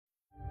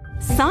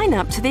Sign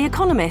up to The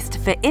Economist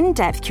for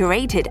in-depth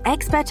curated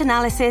expert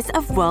analysis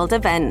of world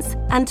events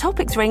and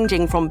topics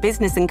ranging from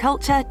business and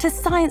culture to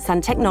science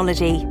and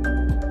technology.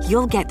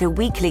 You'll get the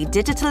weekly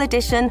digital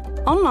edition,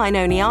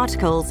 online-only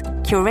articles,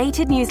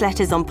 curated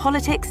newsletters on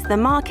politics, the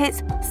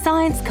markets,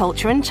 science,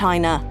 culture and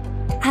China,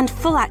 and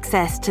full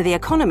access to The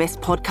Economist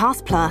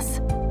Podcast Plus.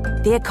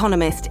 The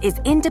Economist is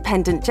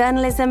independent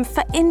journalism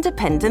for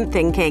independent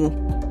thinking.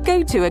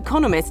 Go to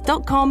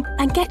economist.com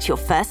and get your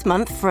first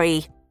month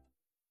free.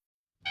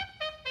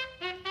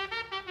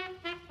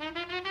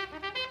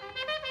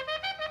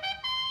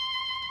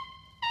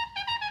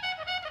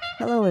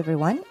 Hello,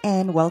 everyone,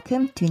 and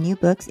welcome to New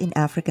Books in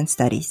African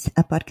Studies,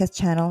 a podcast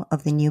channel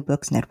of the New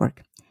Books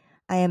Network.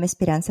 I am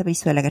Esperanza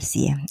Brizuela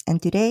Garcia,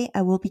 and today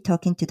I will be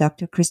talking to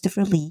Dr.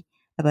 Christopher Lee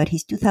about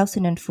his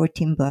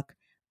 2014 book,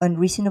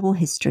 Unreasonable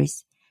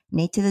Histories,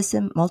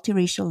 Nativism,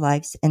 Multiracial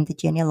Lives, and the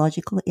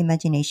Genealogical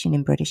Imagination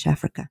in British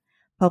Africa,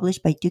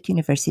 published by Duke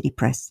University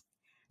Press.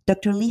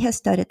 Dr. Lee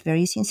has taught at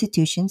various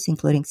institutions,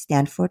 including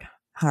Stanford,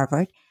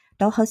 Harvard,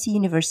 Dalhousie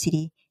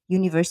University,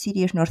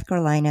 University of North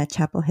Carolina,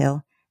 Chapel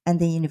Hill, and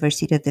the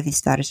University of the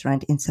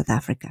Witwatersrand in South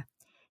Africa.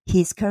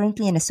 He is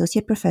currently an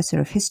associate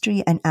professor of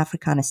history and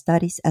Africana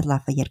studies at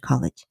Lafayette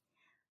College.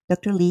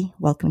 Dr. Lee,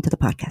 welcome to the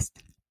podcast.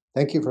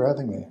 Thank you for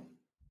having me.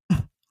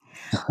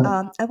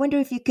 I wonder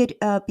if you could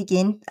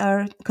begin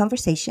our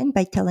conversation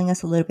by telling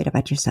us a little bit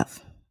about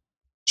yourself.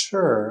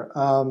 Sure.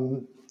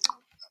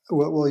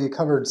 Well, you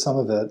covered some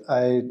of it.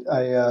 I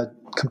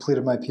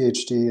completed my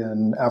PhD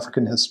in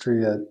African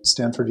history at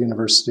Stanford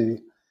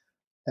University.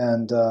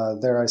 And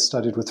there I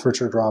studied with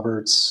Richard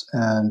Roberts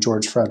and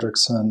George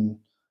Fredrickson,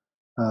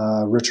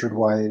 Richard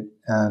White,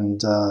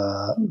 and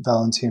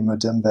Valentine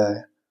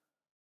Mudimbe.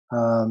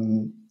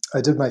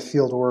 I did my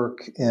field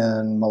work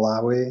in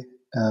Malawi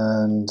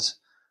and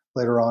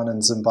later on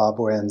in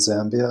Zimbabwe and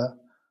Zambia.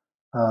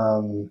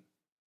 And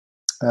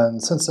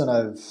since then,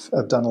 I've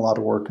done a lot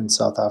of work in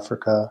South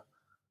Africa,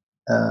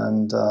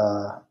 and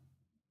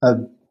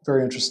I'm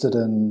very interested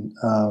in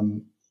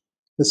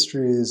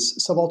histories,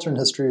 subaltern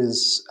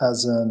histories,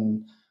 as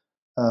in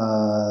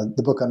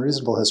the book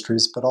Unreasonable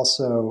Histories, but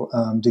also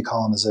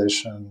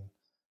decolonization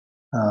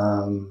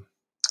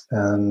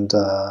and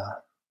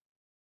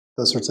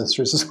those sorts of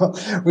histories as well.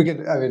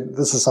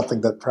 This is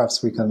something that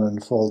perhaps we can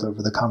unfold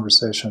over the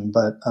conversation.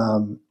 But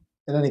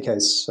in any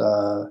case,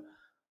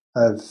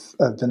 I've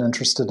been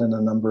interested in a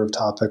number of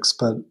topics,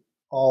 but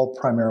all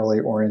primarily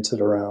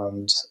oriented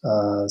around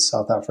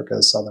South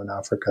Africa, Southern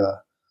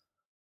Africa.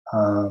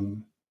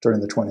 During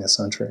the 20th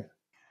century.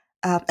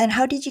 And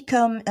how did you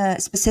come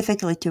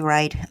specifically to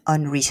write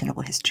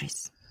Unreasonable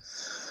Histories?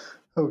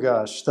 Oh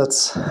gosh,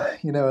 that's,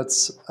 it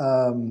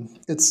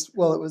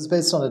was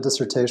based on a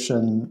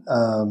dissertation,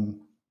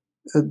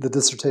 the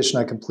dissertation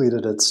I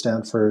completed at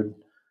Stanford,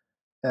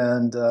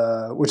 and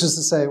which is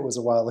to say it was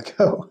a while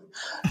ago.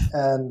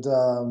 And,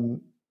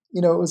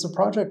 it was a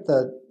project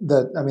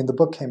the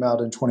book came out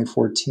in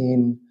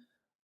 2014.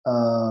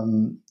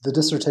 The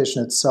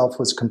dissertation itself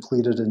was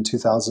completed in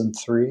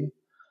 2003.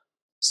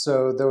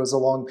 So there was a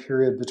long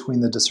period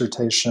between the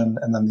dissertation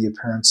and then the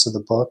appearance of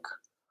the book.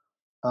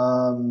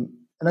 And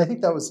I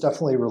think that was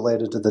definitely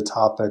related to the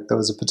topic. There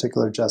was a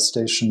particular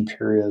gestation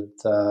period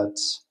that,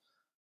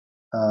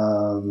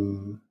 I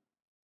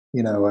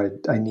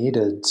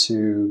needed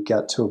to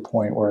get to a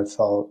point where I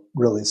felt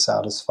really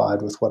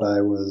satisfied with what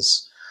I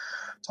was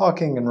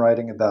talking and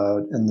writing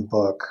about in the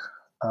book.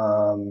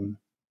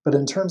 But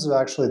in terms of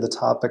actually the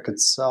topic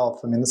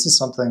itself, this is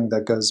something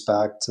that goes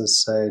back to,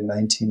 say,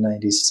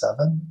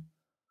 1997.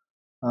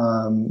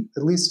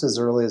 At least as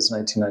early as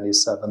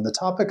 1997. The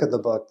topic of the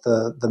book,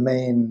 the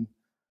main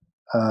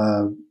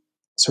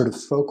sort of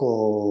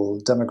focal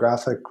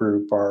demographic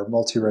group are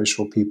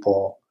multiracial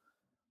people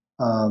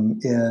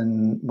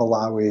in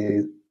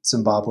Malawi,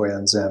 Zimbabwe,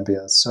 and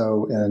Zambia.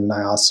 So in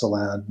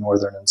Nyasaland,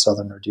 northern and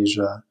southern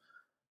Rhodesia.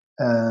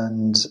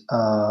 And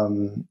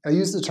I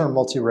use the term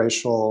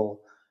multiracial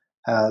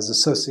as a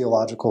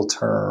sociological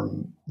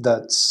term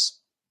that's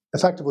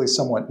effectively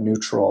somewhat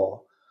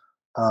neutral,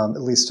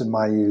 at least in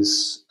my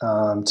use,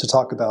 to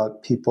talk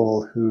about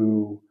people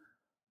who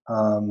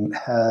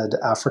had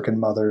African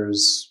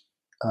mothers,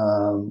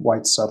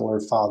 white settler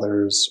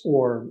fathers,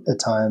 or at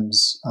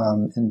times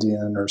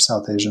Indian or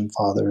South Asian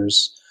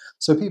fathers.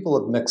 So people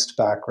of mixed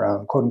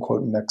background, quote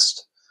unquote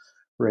mixed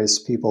race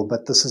people.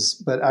 But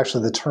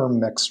actually the term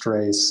mixed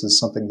race is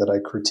something that I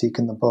critique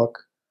in the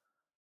book.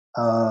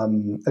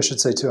 I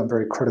should say too, I'm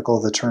very critical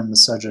of the term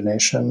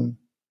miscegenation.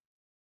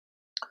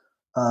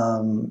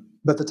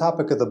 But the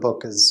topic of the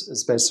book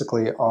is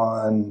basically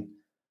on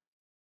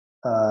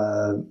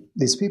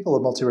these people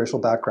of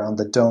multiracial background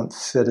that don't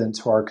fit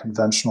into our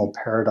conventional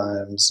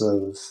paradigms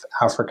of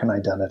African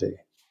identity.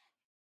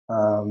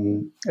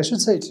 I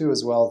should say too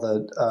as well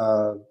that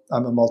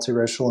I'm a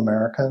multiracial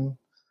American.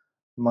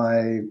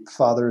 My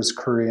father is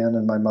Korean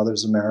and my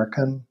mother's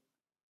American.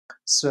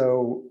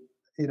 So,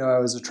 I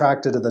was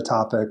attracted to the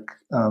topic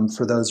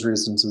for those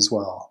reasons as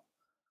well.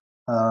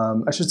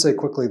 I should say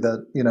quickly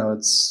that,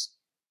 it's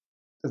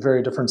a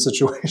very different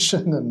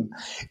situation. And,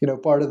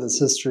 part of this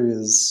history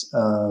is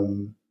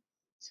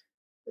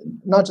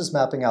not just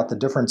mapping out the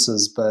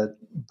differences, but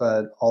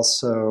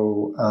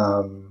also,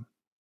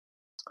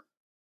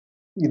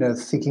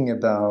 thinking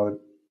about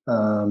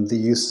the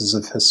uses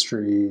of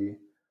history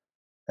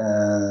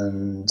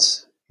and,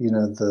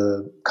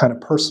 the kind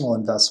of personal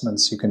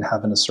investments you can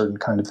have in a certain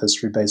kind of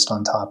history based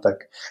on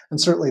topic.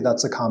 And certainly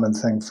that's a common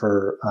thing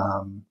for,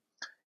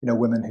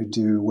 women who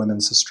do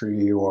women's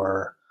history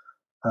or,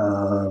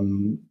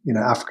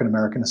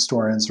 African-American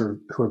historians who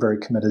are very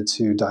committed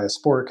to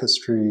diasporic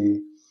history.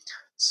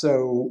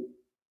 So,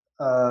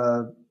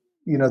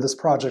 this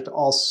project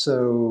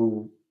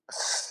also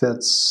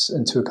fits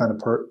into a kind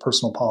of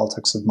personal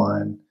politics of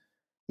mine,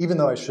 even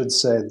though I should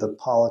say the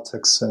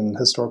politics and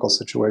historical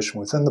situation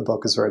within the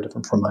book is very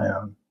different from my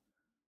own.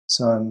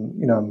 So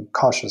I'm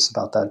cautious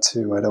about that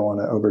too. I don't want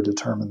to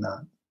overdetermine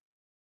that.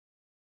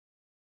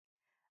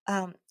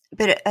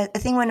 But I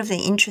think one of the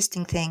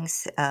interesting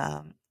things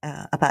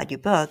about your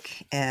book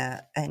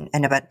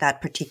and about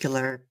that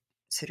particular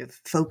sort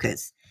of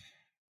focus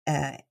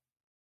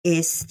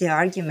is the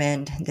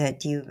argument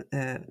that you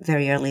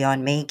very early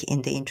on make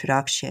in the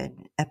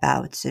introduction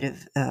about sort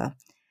of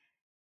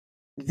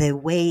the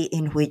way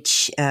in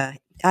which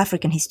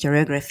African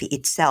historiography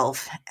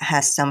itself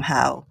has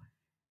somehow,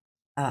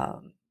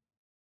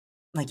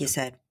 like you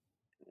said,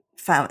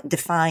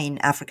 define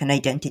African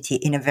identity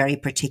in a very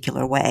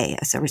particular way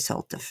as a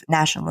result of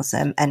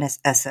nationalism. And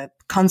as a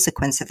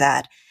consequence of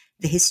that,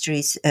 the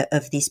histories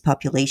of these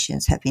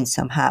populations have been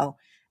somehow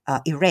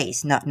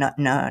erased, not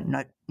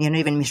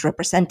even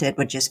misrepresented,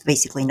 but just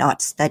basically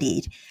not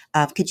studied.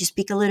 Could you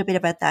speak a little bit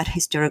about that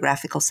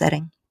historiographical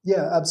setting?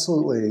 Yeah,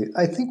 absolutely.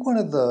 I think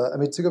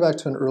to go back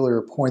to an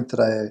earlier point that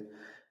I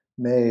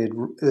made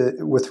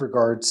with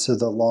regard to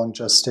the long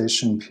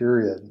gestation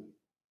period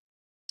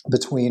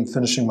between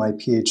finishing my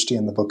PhD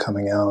and the book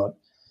coming out,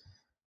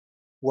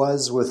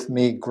 was with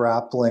me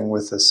grappling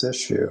with this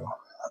issue.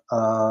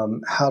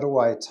 How do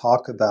I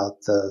talk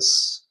about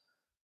this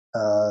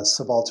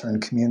subaltern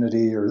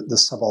community or the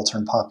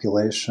subaltern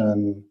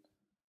population?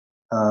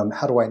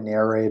 How do I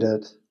narrate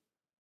it?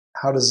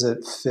 How does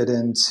it fit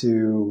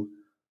into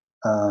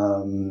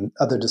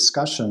other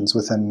discussions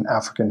within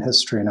African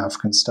history and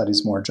African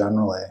studies more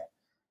generally?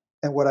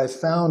 And what I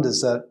found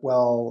is that,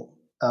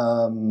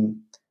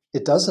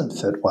 it doesn't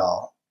fit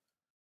well.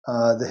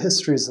 The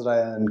histories that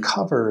I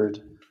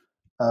uncovered,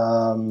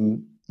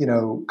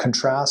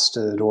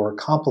 contrasted or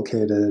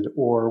complicated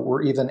or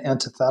were even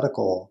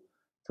antithetical,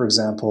 for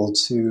example,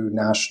 to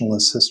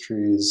nationalist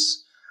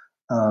histories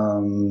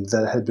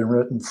that had been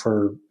written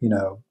for,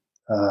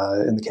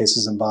 in the case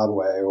of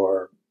Zimbabwe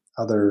or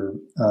other,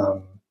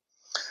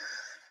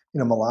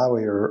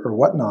 Malawi or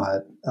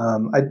whatnot.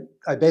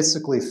 I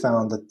basically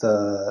found that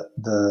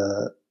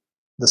the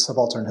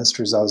subaltern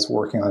histories I was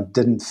working on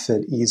didn't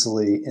fit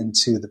easily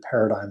into the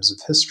paradigms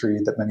of history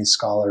that many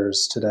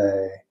scholars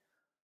today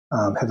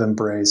have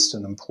embraced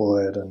and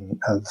employed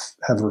and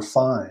have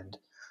refined.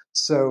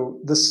 So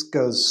this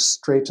goes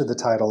straight to the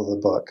title of the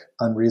book,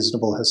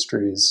 Unreasonable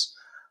Histories.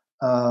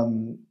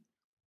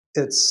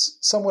 It's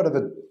somewhat of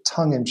a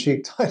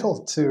tongue-in-cheek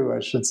title too, I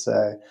should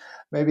say.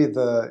 Maybe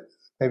the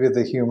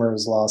humor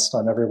is lost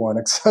on everyone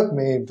except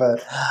me,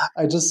 but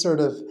I just sort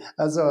of,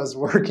 as I was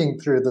working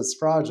through this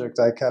project,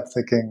 I kept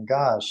thinking,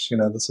 gosh,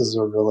 this is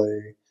a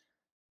really,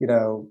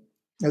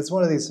 it's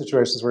one of these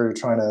situations where you're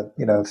trying to,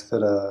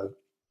 fit a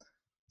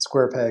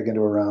square peg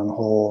into a round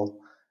hole,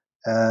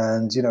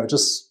 and, it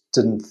just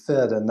didn't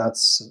fit. And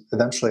that's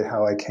eventually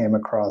how I came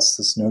across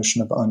this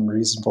notion of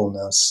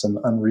unreasonableness and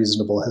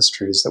unreasonable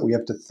histories, that we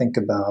have to think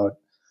about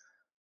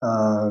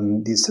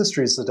these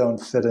histories that don't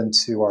fit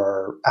into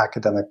our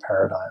academic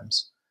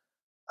paradigms.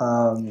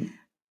 Let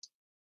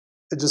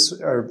me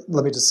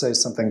just say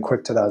something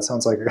quick to that. It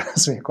sounds like you're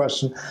asking me a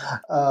question.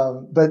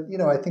 But,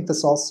 I think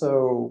this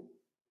also,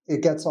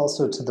 it gets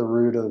also to the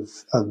root of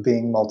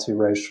being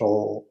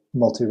multiracial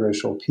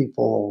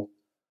people.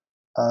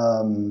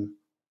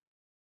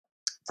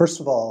 First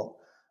of all,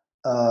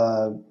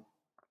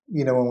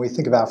 when we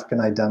think of African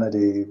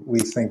identity, we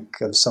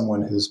think of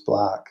someone who's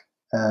Black.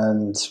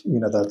 And,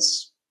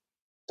 that's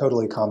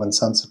totally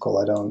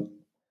commonsensical. I don't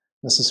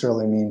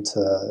necessarily mean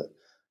to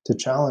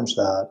challenge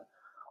that.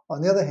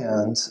 On the other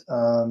hand,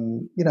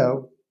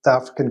 the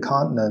African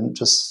continent,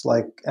 just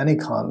like any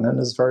continent,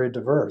 is very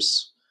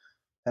diverse.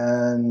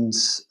 And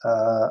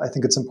I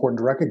think it's important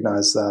to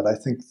recognize that. I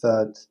think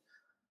that,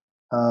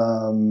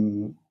 I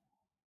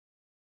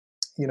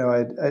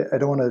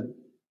don't want to,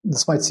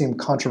 this might seem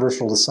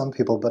controversial to some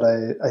people, but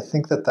I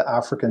think that the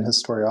African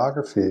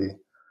historiography,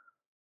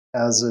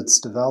 as it's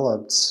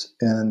developed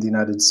in the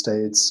United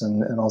States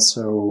and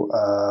also,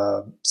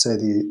 say,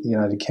 the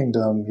United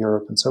Kingdom,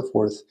 Europe, and so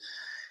forth,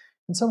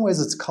 in some ways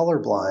it's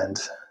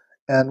colorblind.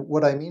 And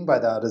what I mean by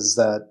that is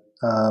that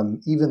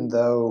even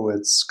though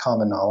it's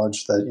common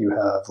knowledge that you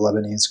have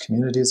Lebanese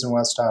communities in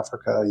West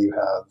Africa, you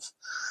have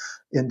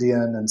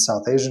Indian and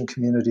South Asian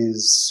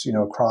communities,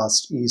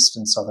 across East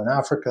and Southern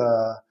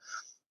Africa.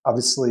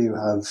 Obviously, you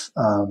have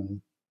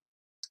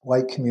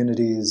white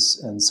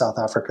communities in South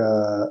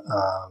Africa,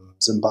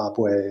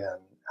 Zimbabwe,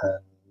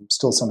 and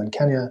still some in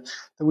Kenya,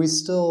 that we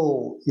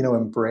still,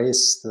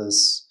 embrace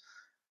this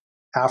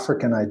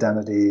African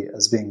identity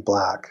as being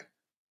Black.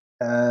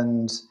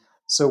 And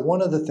so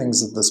one of the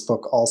things that this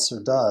book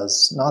also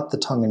does, not the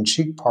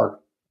tongue-in-cheek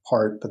part,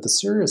 but the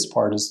serious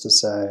part, is to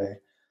say,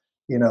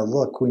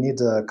 look, we need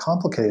to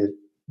complicate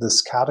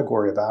this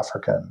category of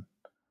African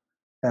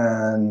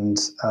and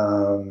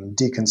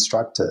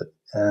deconstruct it.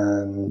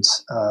 And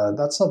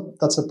that's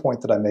a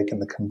point that I make in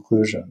the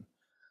conclusion.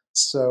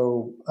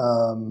 So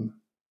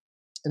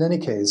in any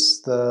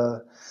case,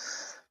 the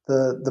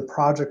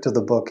project of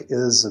the book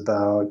is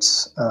about,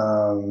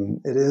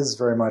 it is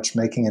very much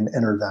making an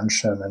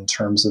intervention in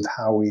terms of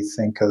how we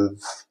think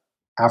of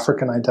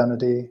African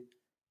identity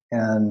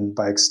and,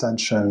 by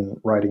extension,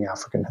 writing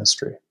African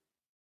history.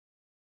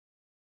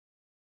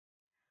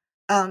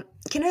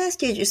 Can I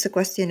ask you just a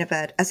question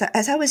about,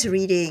 as I was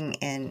reading,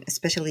 and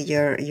especially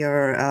your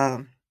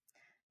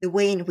the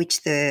way in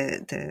which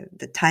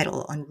the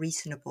title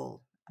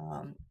Unreasonable,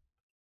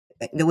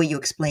 the way you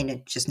explained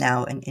it just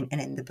now and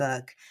in the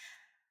book,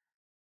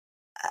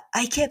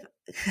 I kept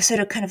sort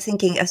of kind of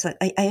thinking, I was like,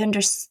 I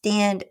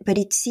understand, but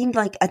it seemed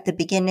like at the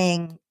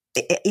beginning,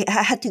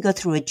 I had to go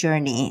through a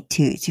journey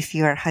to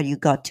figure out how you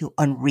got to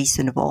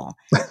unreasonable.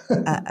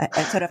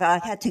 I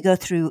had to go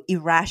through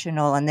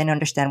irrational and then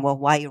understand, well,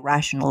 why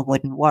irrational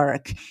wouldn't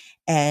work.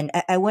 And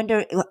I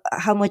wonder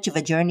how much of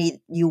a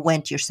journey you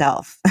went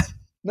yourself.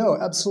 No,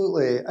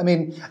 absolutely. I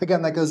mean,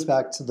 again, that goes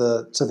back to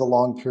the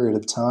long period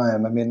of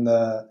time. I mean,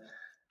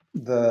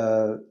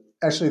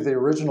 actually the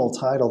original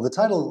title, the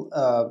title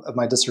of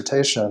my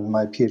dissertation,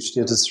 my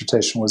PhD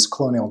dissertation, was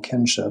Colonial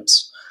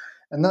Kinships.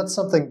 And that's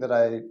something that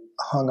I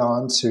hung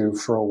on to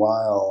for a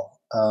while,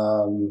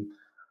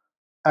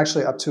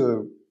 actually up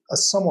to a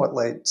somewhat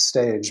late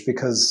stage,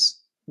 because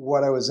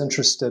what I was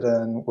interested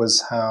in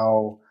was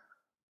how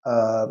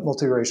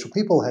multiracial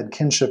people had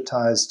kinship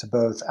ties to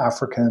both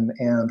African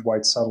and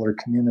white settler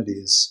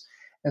communities.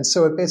 And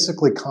so it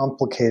basically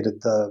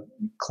complicated the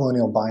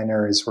colonial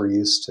binaries we're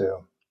used to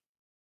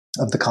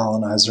of the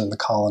colonizer and the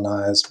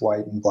colonized,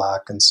 white and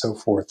Black, and so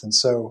forth. And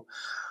so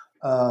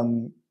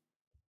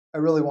I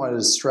really wanted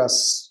to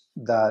stress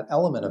that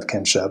element of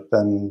kinship,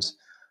 and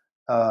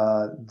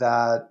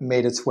that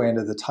made its way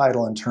into the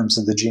title in terms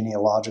of the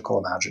genealogical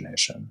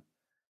imagination.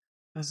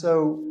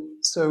 Mm-hmm.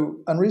 So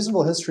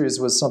Unreasonable Histories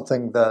was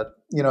something that,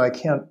 I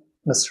can't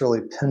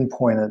necessarily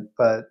pinpoint it,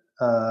 but,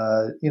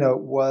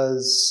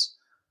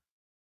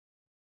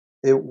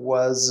 it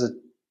was a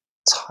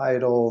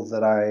title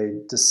that I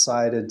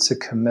decided to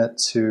commit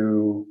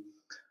to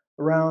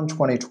around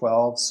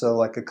 2012, so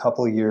like a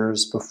couple of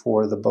years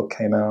before the book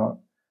came out.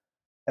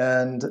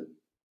 And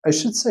I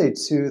should say,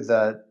 too,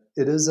 that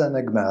it is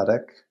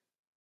enigmatic,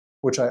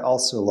 which I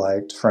also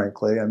liked,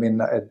 frankly. I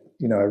mean, I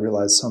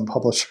realize some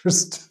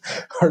publishers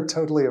are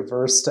totally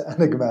averse to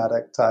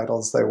enigmatic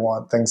titles. They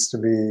want things to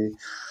be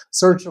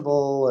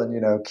searchable and,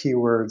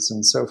 keywords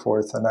and so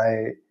forth. And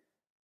I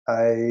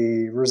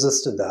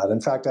resisted that. In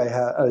fact, I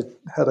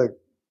had a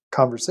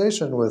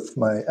conversation with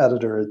my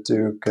editor at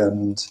Duke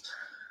and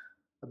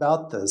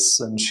about this,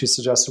 and she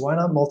suggested, why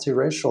not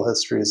multiracial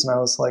histories? And I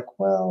was like,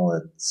 well,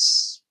 it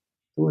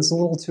was a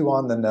little too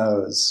on the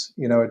nose.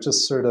 It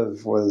just sort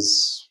of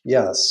was,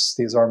 yes,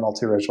 these are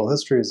multiracial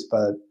histories,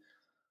 but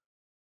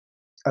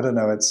I don't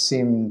know, it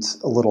seemed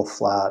a little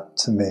flat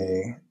to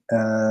me.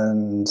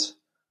 And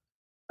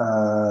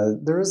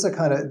there is a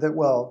kind of,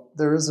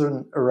 there is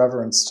an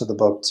irreverence to the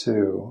book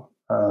too.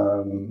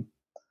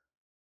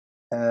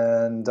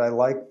 And I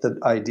like the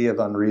idea of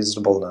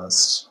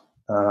unreasonableness,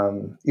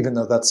 even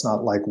though that's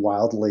not like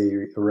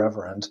wildly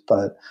irreverent,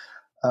 but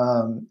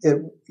I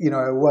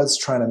was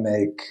trying to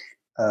make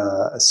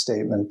a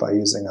statement by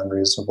using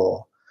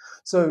unreasonable.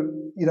 So,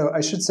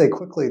 I should say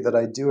quickly that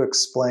I do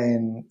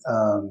explain,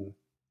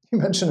 you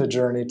mentioned a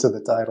journey to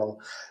the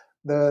title.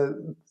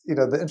 The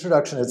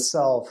introduction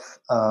itself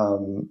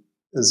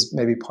is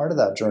maybe part of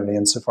that journey,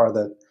 insofar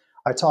that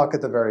I talk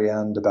at the very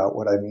end about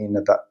what I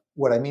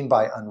mean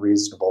by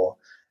unreasonable.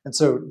 And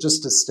so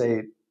just to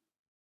state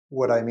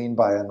what I mean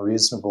by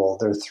unreasonable,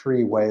 there are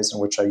three ways in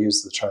which I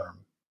use the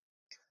term.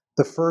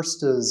 The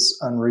first is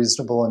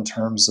unreasonable in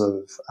terms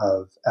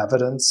of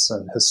evidence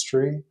and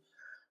history.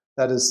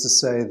 That is to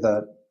say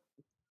that,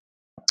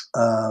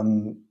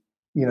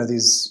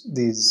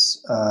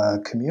 these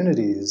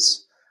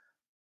communities,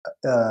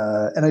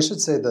 and I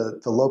should say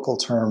the local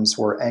terms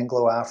were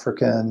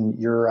Anglo-African,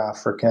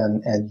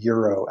 Euro-African, and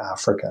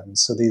Euro-African.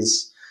 So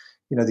these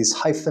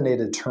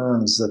hyphenated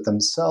terms that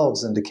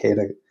themselves indicate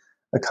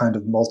a kind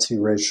of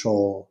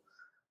multiracial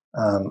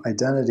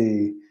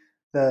identity,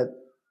 that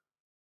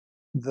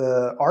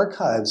the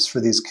archives for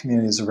these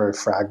communities are very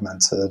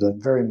fragmented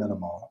and very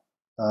minimal.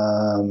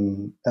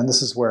 And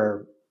this is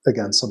where,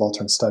 again,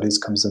 subaltern studies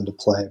comes into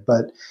play.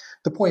 But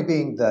the point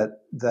being that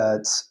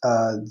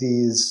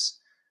these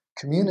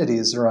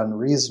communities are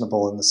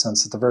unreasonable in the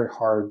sense that they're very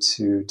hard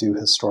to do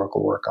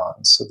historical work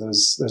on. So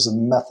there's a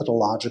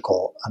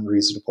methodological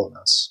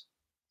unreasonableness.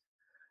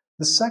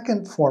 The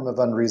second form of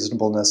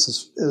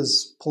unreasonableness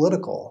is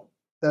political.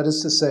 That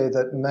is to say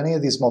that many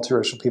of these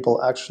multiracial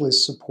people actually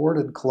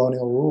supported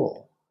colonial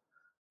rule.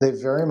 They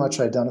very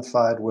much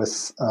identified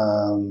with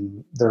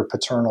their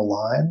paternal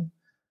line,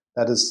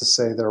 that is to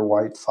say, their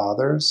white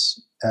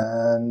fathers,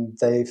 and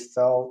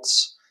and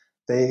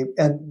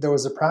there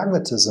was a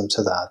pragmatism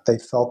to that. They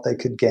felt they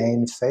could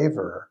gain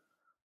favor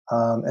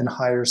and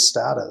higher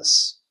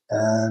status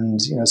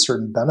and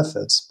certain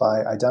benefits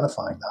by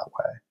identifying that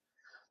way.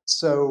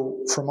 So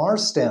from our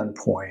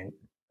standpoint,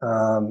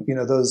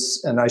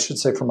 those, and I should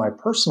say from my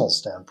personal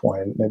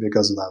standpoint, maybe it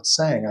goes without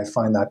saying, I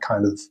find that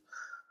kind of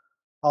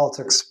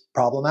politics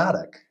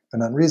problematic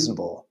and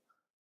unreasonable.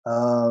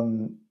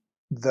 Though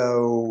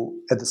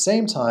at the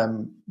same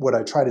time, what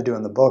I try to do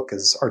in the book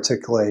is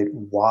articulate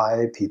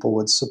why people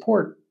would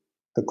support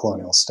the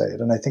colonial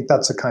state. And I think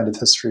that's a kind of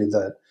history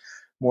that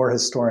more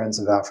historians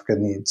of Africa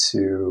need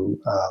to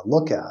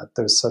look at.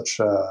 There's such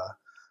a,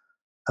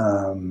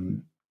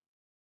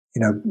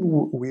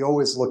 we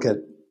always look at,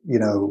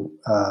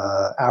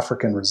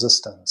 African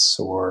resistance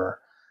or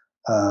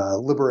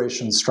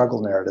liberation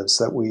struggle narratives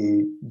that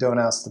we don't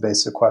ask the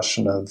basic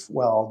question of,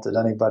 well, did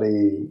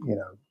anybody,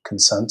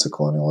 consent to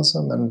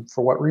colonialism and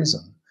for what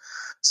reason?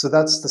 So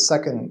that's the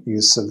second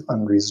use of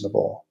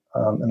unreasonable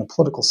in a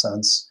political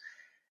sense.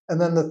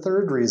 And then the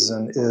third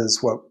reason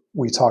is what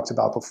we talked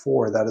about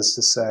before. That is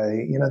to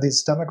say,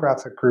 these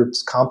demographic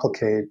groups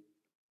complicate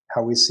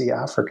how we see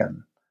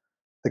African,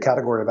 the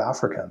category of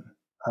African.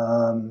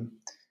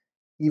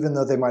 Even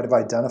though they might have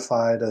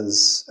identified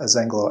as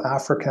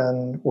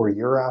Anglo-African or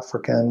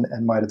Euro-African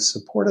and might have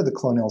supported the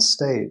colonial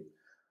state,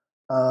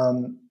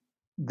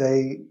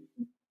 they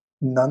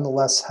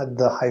nonetheless had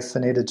the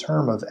hyphenated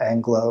term of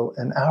Anglo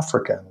and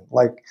African.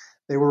 Like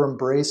they were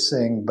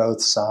embracing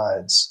both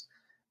sides.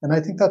 And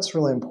I think that's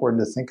really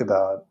important to think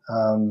about.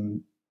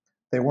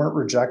 They weren't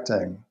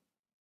rejecting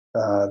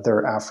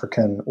their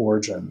African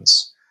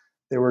origins.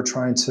 They were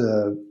trying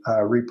to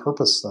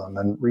repurpose them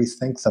and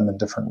rethink them in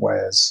different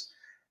ways.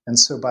 And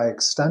so by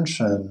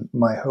extension,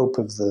 my hope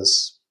of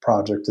this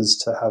project is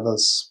to have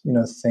us,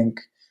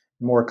 think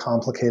in more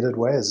complicated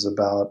ways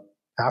about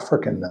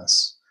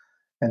Africanness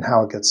and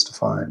how it gets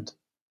defined.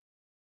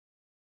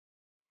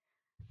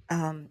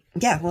 I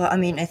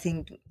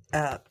think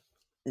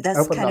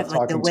that's kind of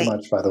like the way. Too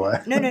much, by the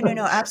way.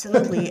 No,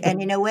 absolutely.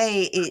 And in a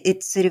way,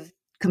 it sort of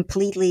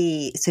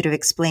completely sort of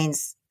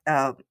explains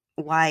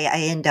why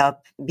I end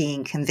up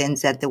being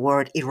convinced that the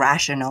word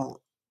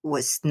irrational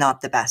was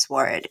not the best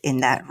word in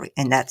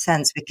that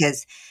sense,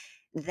 because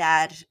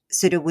that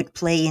sort of would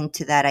play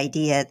into that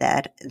idea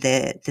that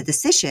the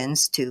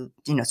decisions to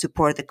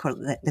support the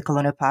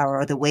colonial power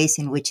or the ways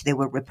in which they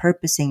were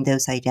repurposing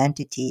those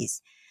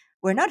identities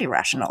were not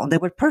irrational. They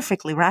were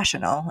perfectly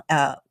rational,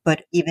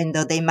 but even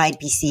though they might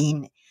be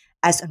seen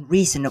as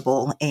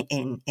unreasonable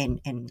in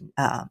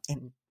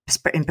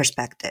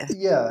perspective.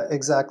 Yeah,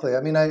 exactly.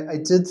 I mean, I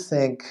did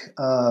think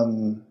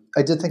of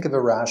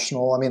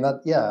irrational. I mean,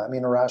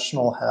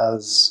 irrational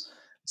has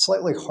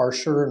slightly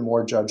harsher and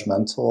more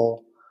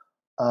judgmental.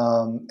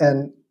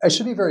 And I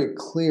should be very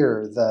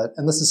clear that,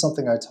 and this is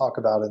something I talk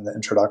about in the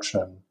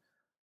introduction,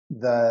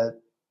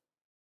 that,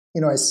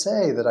 I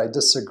say that I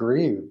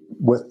disagree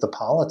with the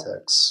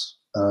politics.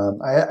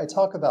 I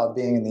talk about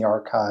being in the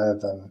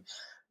archive and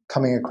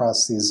coming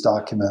across these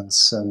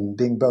documents and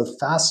being both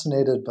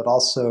fascinated but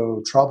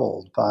also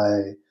troubled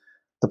by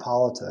the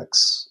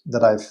politics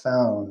that I've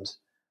found.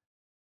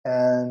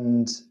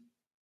 And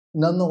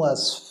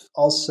nonetheless,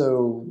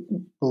 also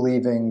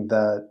believing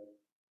that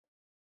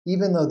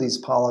even though these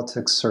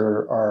politics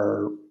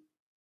are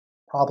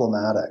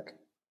problematic,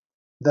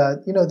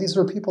 that, these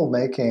were people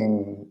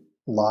making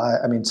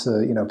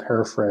to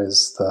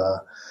paraphrase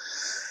the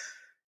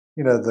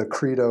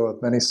credo of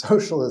many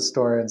social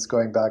historians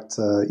going back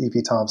to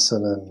E.P.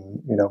 Thompson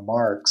and,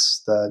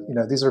 Marx, that,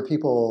 these are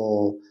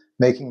people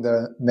making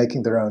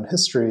their own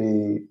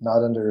history,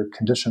 not under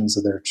conditions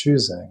of their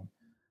choosing.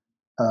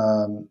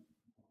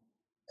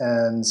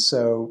 And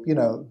so,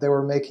 they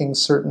were making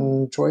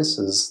certain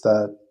choices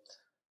that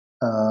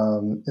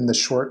in the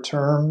short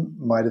term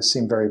might have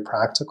seemed very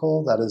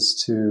practical. That is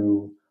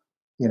to,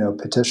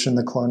 petition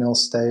the colonial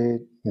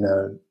state,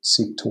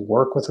 seek to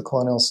work with the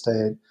colonial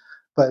state.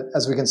 But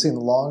as we can see in the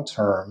long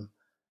term,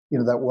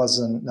 that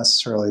wasn't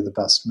necessarily the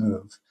best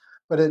move.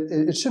 But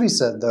it should be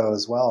said, though,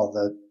 as well,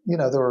 that,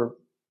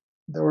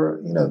 there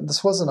were,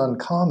 this wasn't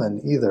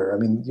uncommon either. I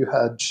mean, you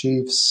had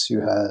chiefs, you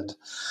had,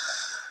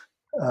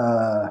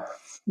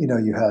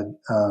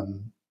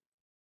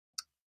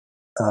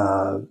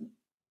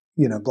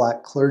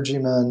 Black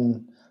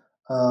clergymen,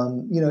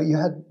 you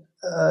had,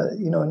 a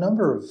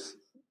number of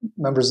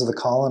members of the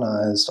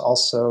colonized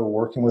also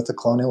working with the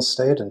colonial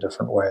state in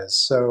different ways.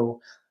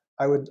 So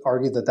I would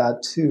argue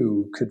that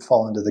too could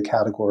fall into the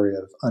category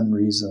of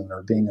unreason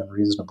or being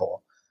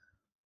unreasonable.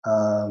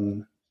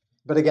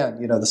 But again,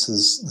 this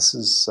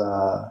is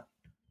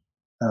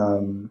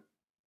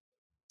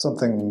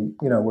something,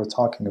 worth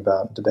talking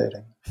about and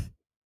debating.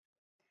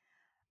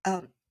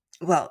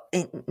 Well,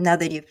 now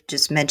that you've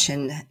just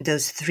mentioned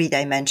those three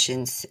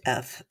dimensions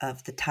of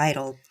the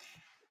title,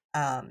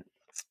 um,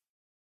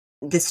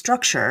 the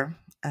structure,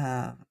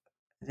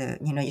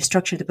 you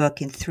structure the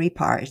book in three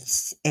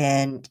parts,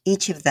 and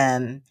each of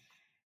them,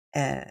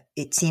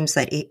 it seems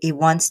that it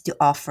wants to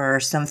offer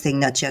something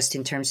not just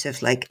in terms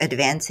of like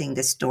advancing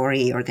the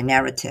story or the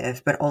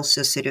narrative, but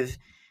also sort of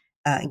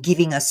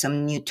giving us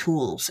some new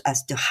tools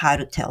as to how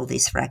to tell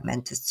these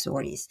fragmented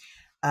stories.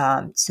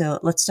 So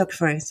let's talk,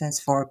 for instance,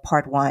 for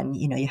part one.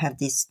 You have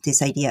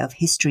this idea of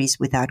histories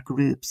without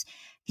groups.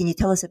 Can you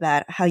tell us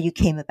about how you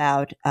came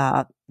about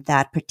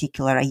that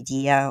particular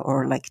idea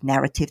or like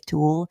narrative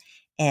tool,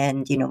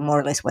 and more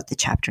or less what the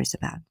chapter is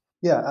about?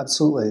 Yeah,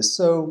 absolutely.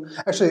 So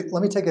actually,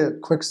 let me take a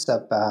quick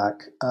step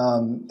back,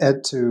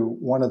 Ed, to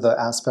one of the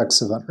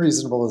aspects of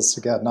unreasonableness,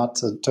 again, not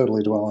to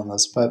totally dwell on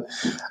this, but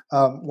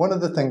one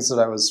of the things that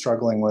I was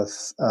struggling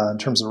with in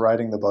terms of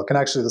writing the book, and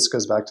actually this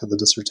goes back to the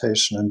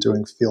dissertation and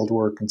doing field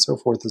work and so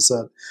forth, is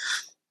that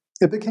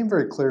it became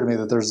very clear to me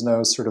that there's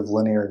no sort of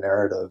linear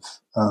narrative.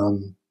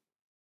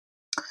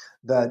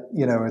 That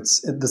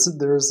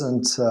there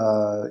isn't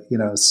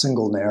a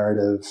single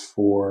narrative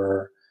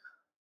for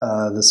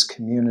this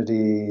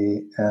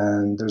community,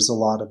 and there's a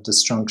lot of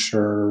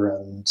disjuncture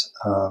and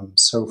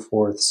so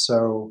forth.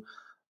 So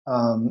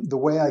the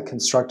way I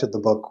constructed the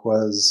book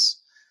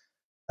was,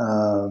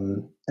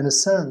 in a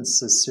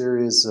sense, a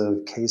series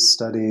of case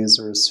studies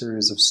or a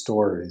series of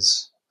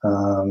stories.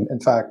 In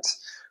fact,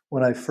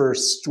 when I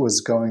first was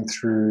going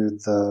through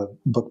the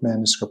book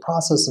manuscript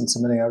process and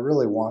submitting, I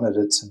really wanted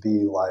it to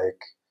be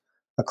like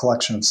a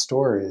collection of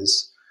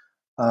stories.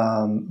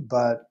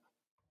 But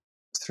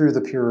through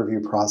the peer review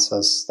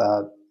process,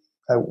 the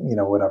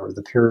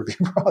peer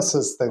review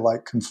process, they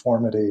like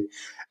conformity,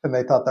 and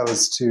they thought that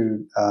was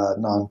too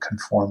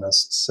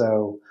nonconformist.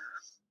 So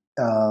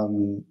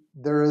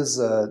there is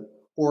a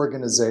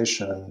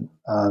organization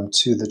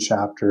to the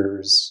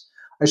chapters.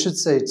 I should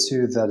say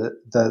too that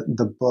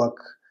the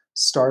book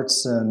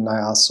starts in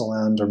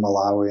Nyasaland or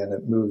Malawi, and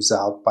it moves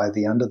out by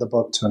the end of the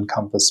book to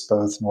encompass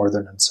both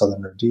northern and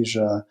southern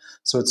Rhodesia.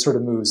 So it sort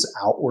of moves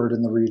outward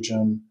in the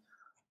region.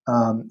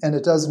 And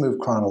it does move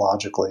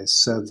chronologically.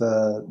 So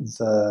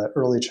the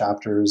early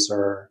chapters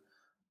are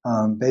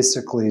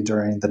basically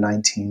during the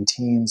 19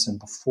 teens and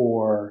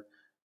before,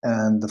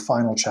 and the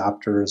final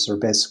chapters are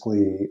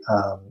basically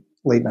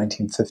late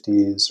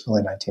 1950s,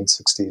 early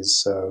 1960s,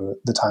 so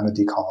the time of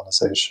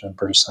decolonization in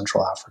British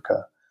Central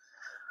Africa.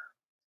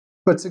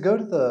 But to go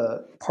to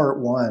the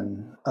part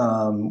one,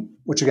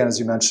 which again, as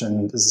you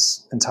mentioned,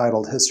 is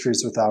entitled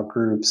Histories Without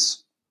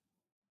Groups,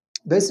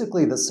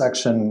 basically this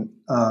section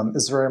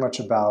is very much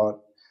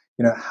about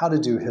how to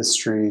do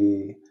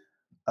history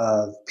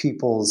of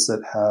peoples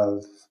that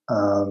have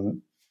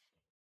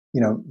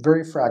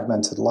very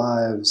fragmented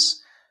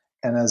lives,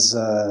 and as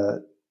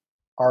a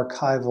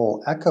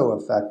archival echo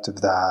effect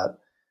of that,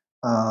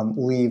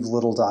 leave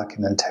little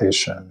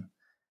documentation.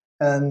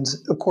 And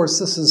of course,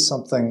 this is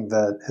something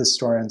that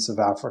historians of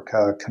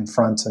Africa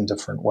confront in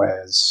different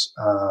ways,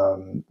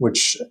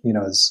 which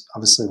has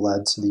obviously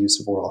led to the use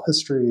of oral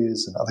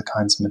histories and other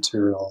kinds of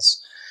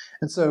materials.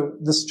 And so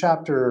this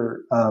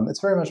chapter,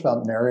 it's very much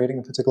about narrating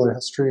a particular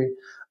history,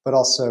 but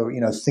also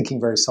thinking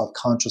very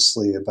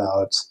self-consciously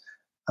about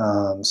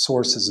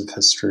sources of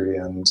history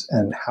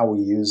and how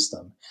we use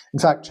them. In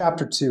fact,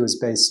 chapter 2 is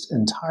based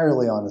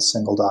entirely on a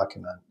single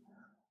document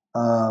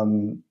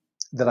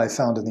that I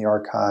found in the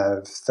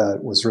archive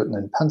that was written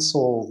in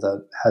pencil,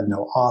 that had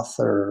no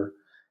author.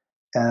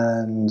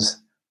 And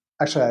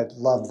actually, I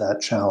love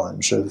that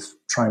challenge of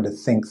trying to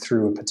think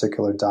through a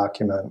particular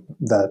document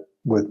that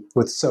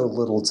with so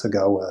little to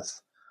go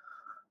with.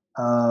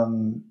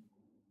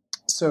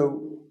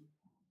 So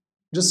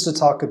just to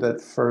talk a bit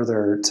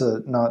further,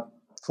 to not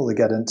fully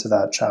get into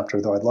that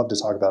chapter, though I'd love to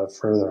talk about it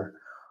further.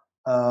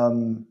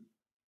 To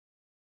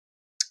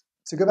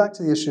go back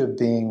to the issue of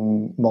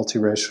being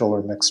multiracial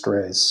or mixed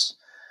race,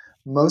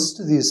 most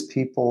of these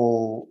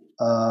people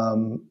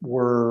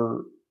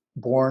were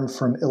born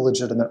from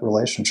illegitimate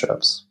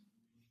relationships.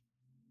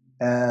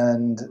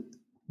 And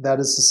that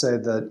is to say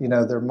that,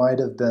 there might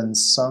have been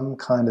some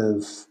kind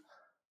of,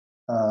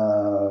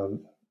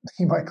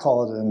 you might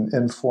call it an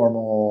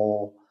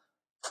informal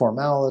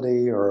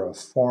formality or a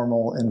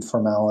formal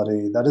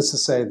informality. That is to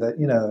say that,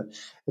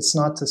 it's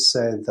not to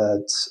say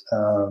that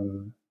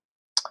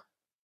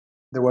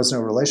there was no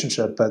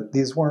relationship, but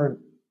these weren't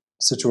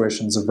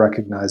situations of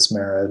recognized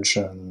marriage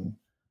and,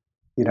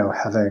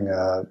 having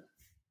a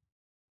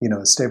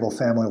stable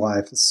family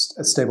life,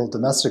 a stable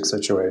domestic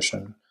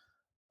situation,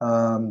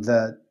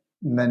 that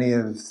many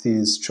of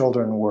these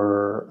children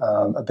were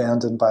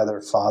abandoned by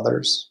their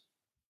fathers,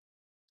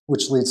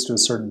 which leads to a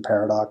certain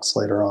paradox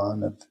later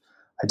on of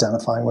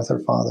identifying with their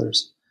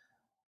fathers.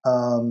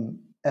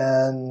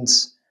 And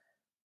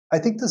I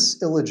think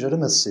this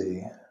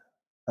illegitimacy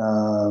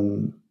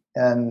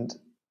and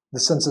the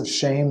sense of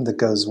shame that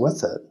goes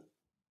with it,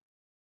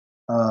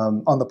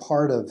 on the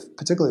part of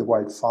particularly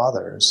white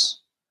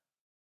fathers,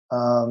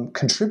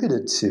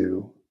 contributed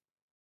to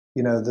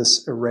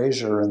this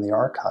erasure in the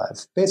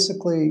archive,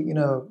 basically,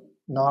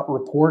 not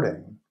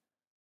reporting,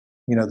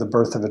 the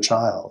birth of a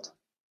child.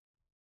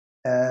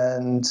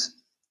 And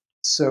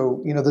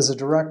so, there's a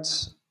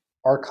direct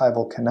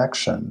archival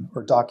connection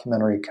or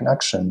documentary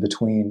connection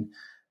between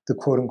the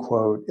quote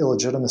unquote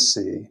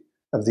illegitimacy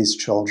of these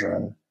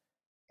children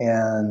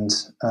and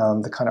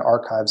the kind of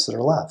archives that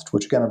are left,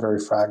 which again are very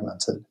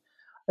fragmented.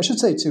 I should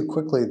say too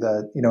quickly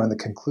that, in the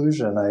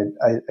conclusion,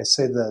 I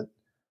say that,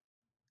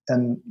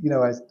 and,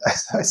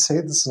 I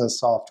say this in a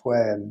soft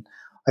way, and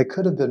I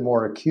could have been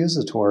more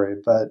accusatory,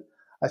 but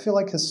I feel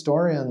like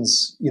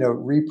historians,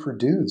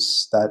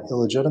 reproduce that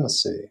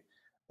illegitimacy.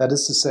 That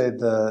is to say,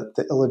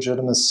 the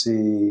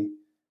illegitimacy,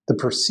 the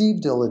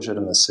perceived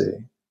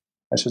illegitimacy,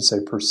 I should say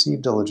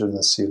perceived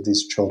illegitimacy of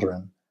these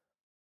children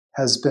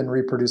has been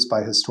reproduced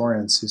by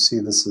historians who see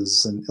this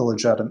as an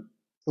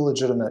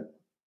illegitimate,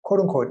 quote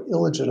unquote,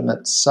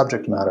 illegitimate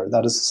subject matter.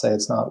 That is to say,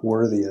 it's not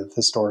worthy of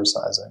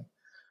historicizing.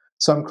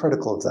 So I'm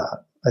critical of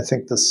that. I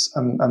think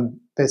I'm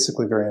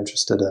basically very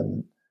interested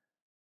in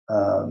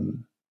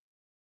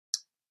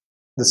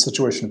the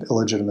situation of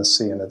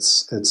illegitimacy and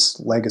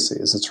its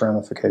legacies, its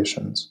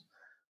ramifications.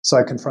 So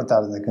I confront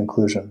that in the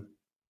conclusion.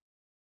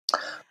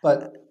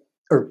 Go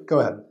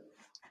ahead.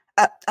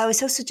 I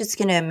was also just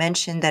going to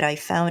mention that I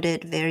found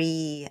it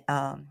very,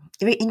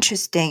 very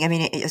interesting. I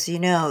mean, as you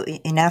know,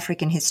 in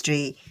African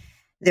history,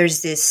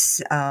 there's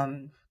this.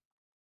 I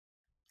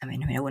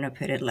want to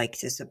put it like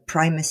there's a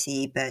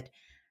primacy, but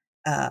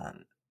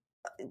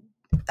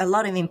a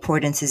lot of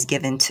importance is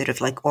given to sort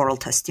of like oral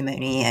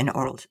testimony and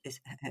oral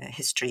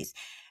histories,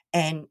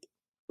 and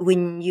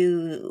when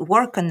you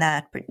work on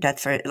that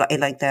for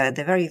like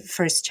the very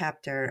first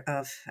chapter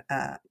of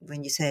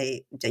when you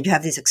say you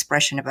have this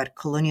expression about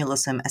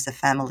colonialism as a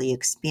family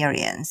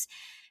experience,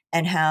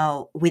 and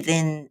how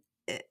within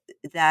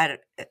that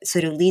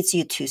sort of leads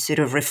you to sort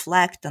of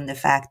reflect on the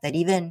fact that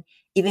even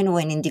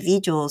when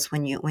individuals,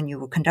 when you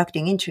were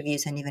conducting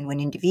interviews, and even when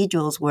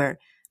individuals were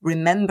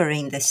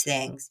remembering these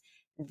things,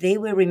 they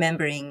were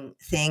remembering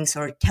things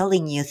or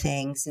telling you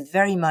things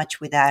very much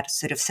with that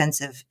sort of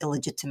sense of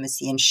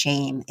illegitimacy and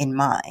shame in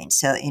mind.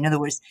 So, in other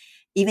words,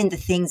 even the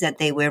things that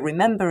they were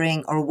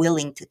remembering or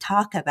willing to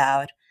talk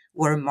about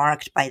were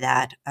marked by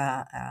that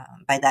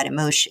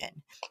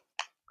emotion.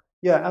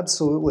 Yeah,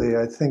 absolutely.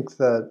 I think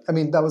that,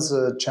 that was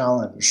a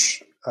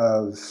challenge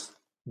of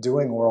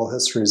doing oral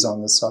histories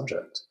on this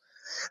subject.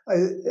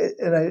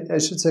 I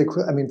should say,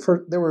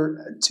 there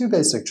were two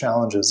basic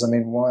challenges.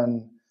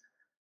 One,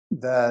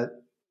 that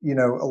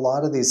a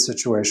lot of these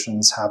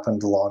situations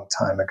happened a long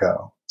time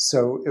ago.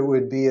 So it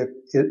would be a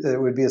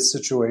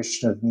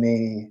situation of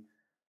me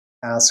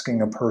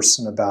asking a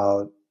person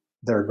about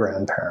their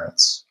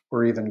grandparents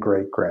or even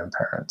great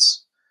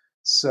grandparents.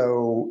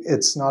 So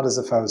it's not as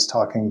if I was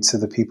talking to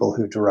the people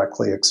who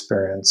directly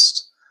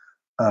experienced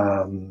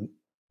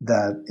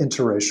that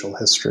interracial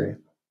history.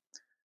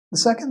 The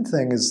second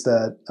thing is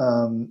that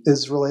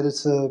is related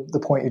to the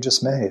point you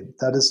just made.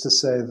 That is to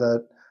say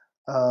that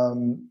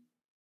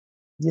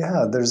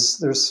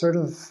there's sort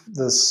of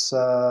this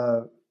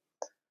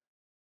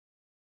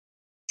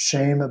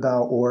shame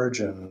about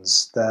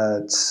origins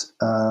that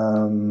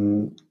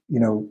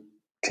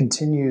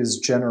continues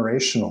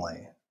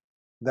generationally.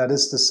 That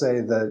is to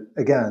say that,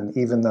 again,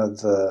 even though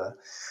the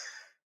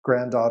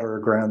granddaughter or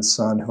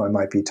grandson who I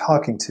might be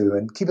talking to,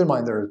 and keep in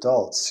mind they're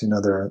adults,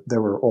 they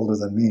were older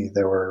than me.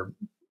 They were,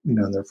 in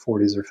their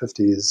 40s or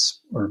 50s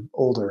or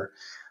older.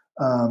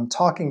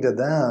 Talking to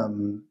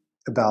them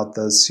about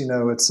this,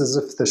 it's as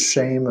if the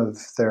shame of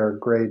their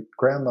great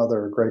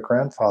grandmother or great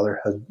grandfather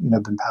had,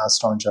 been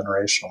passed on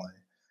generationally.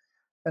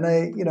 And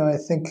I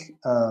think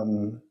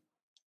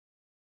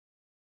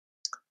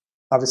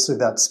obviously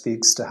that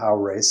speaks to how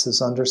race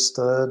is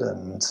understood,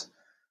 and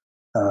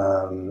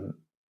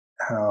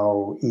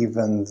how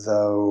even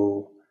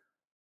though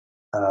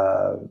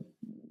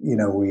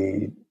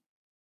we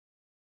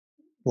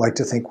like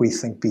to think we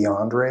think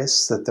beyond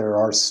race, that there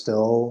are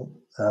still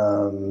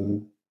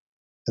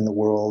in the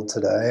world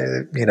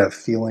today,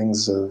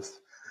 feelings of,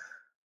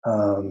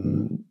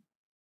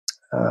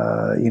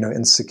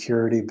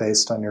 insecurity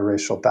based on your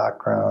racial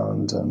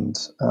background and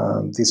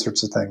these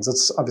sorts of things.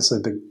 That's obviously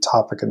a big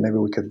topic, and maybe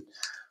we could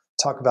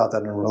talk about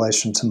that in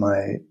relation to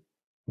my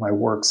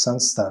work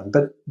since then.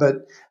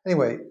 But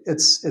anyway,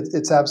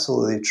 it's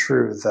absolutely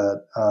true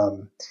that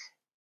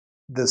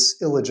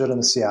this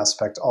illegitimacy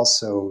aspect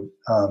also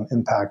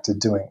impacted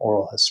doing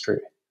oral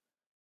history.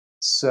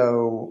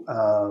 So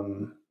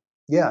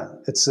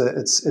it's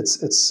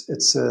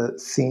a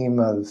theme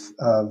of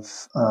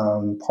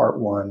part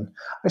one.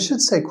 I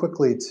should say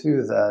quickly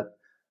too that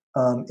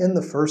in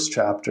the first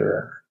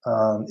chapter,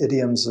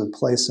 Idioms of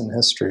Place in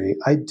History,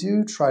 I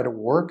do try to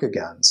work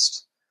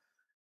against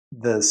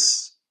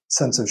this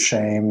sense of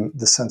shame,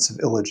 the sense of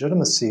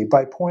illegitimacy,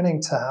 by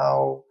pointing to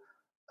how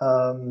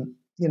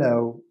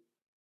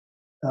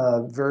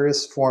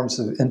various forms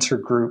of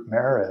intergroup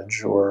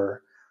marriage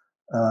or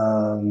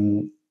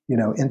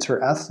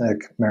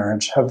interethnic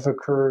marriage have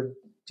occurred,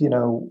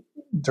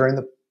 during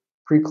the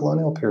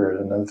pre-colonial period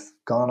and have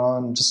gone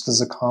on just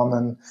as a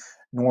common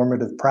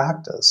normative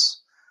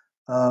practice.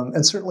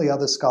 And certainly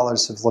other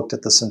scholars have looked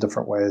at this in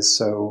different ways.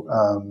 So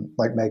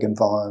like Megan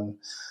Vaughan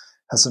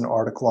has an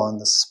article on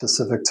this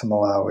specific to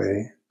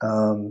Malawi.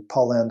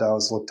 Paul Landau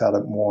has looked at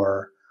it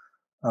more,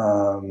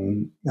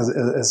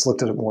 has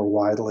looked at it more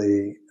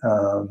widely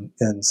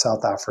in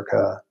South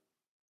Africa.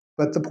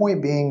 But the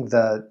point being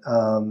that,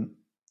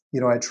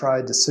 I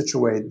tried to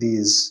situate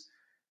these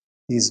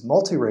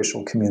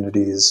multiracial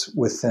communities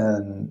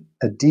within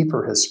a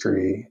deeper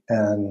history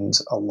and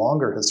a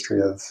longer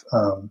history of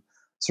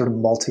sort of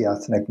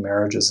multi-ethnic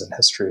marriages and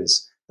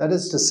histories. That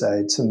is to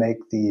say, to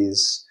make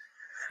these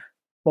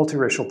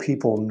multiracial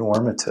people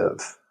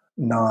normative,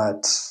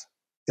 not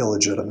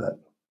illegitimate.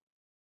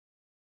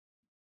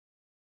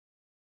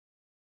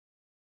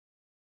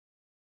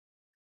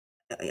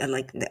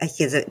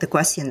 The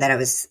question that I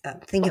was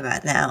thinking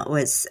about now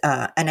was,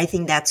 and I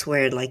think that's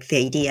where like the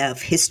idea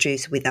of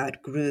histories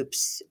without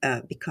groups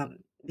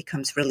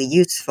becomes really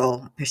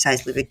useful,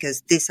 precisely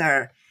because these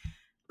are,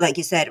 like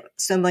you said,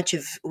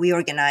 we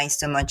organize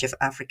so much of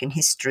African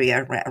history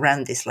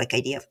around this like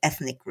idea of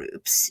ethnic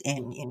groups,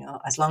 and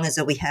as long as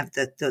we have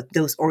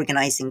those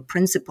organizing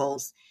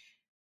principles,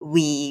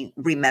 we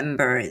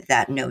remember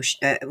that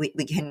notion.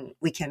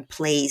 We can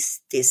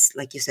place this,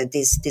 like you said,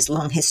 this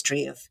long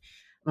history of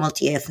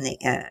multi-ethnic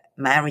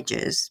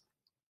marriages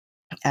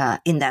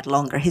in that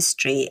longer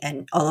history,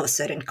 and all of a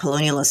sudden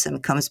colonialism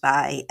comes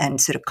by and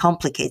sort of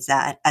complicates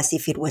that, as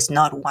if it was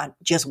not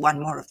just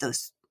one more of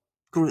those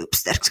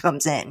groups that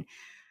comes in,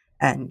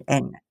 and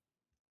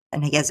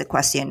I guess the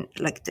question,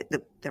 like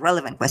the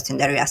relevant question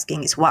that you're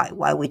asking, is why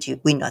would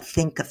we not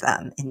think of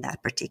them in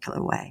that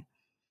particular way?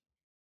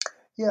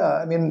 Yeah,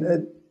 I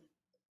mean,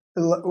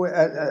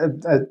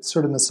 I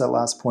sort of missed that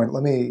last point.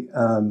 Let me.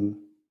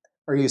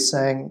 Are you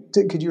saying?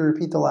 Could you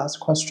repeat the last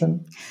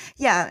question?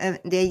 Yeah,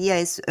 the idea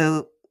is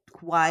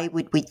why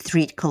would we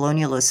treat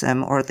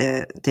colonialism or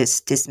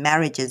this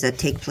marriages that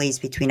take place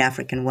between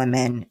African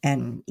women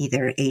and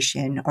either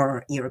Asian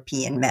or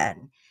European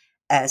men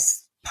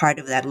as part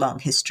of that long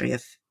history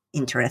of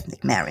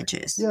interethnic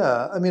marriages?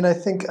 Yeah, I mean, I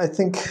think, there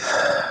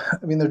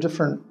are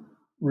different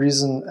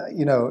reasons.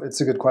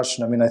 It's a good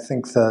question. I mean, I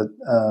think that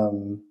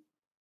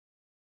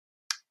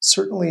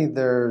certainly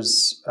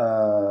there's.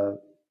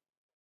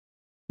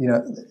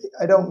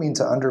 I don't mean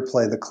to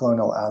underplay the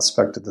colonial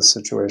aspect of the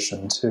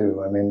situation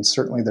too. I mean,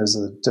 certainly there's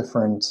a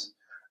different,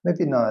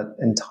 maybe not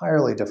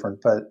entirely different,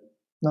 but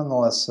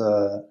nonetheless,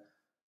 a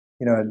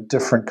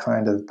different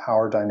kind of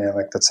power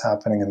dynamic that's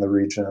happening in the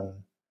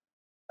region,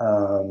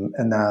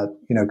 and that,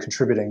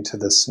 contributing to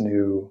this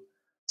new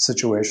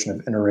situation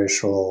of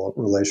interracial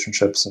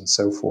relationships and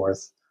so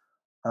forth.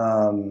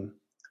 I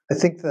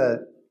think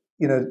that,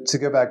 to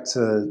go back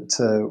to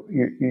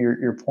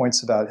your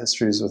points about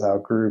histories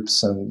without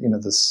groups, and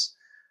this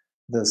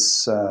the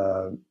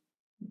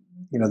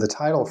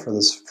title for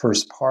this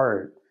first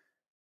part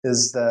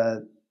is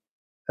that,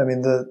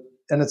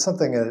 and it's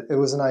something. It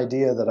was an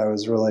idea that I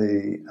was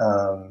really,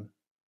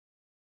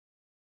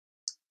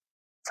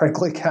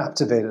 frankly,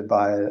 captivated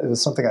by. It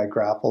was something I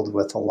grappled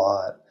with a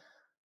lot,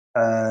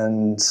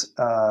 and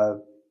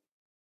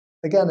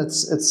again,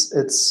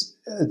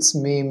 it's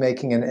me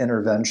making an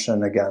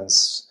intervention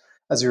against,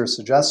 as you were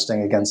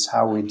suggesting, against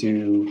how we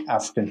do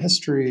African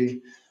history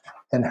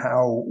and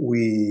how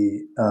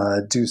we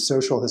do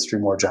social history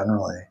more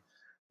generally.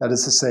 That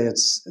is to say,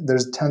 there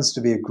tends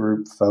to be a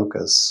group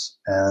focus,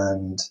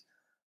 and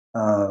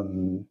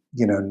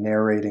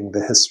narrating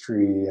the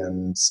history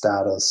and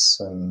status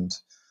and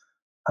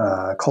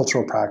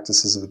cultural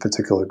practices of a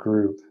particular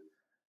group.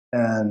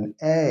 And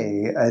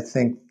I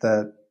think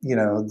that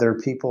there are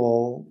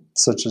people,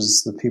 such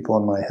as the people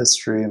in my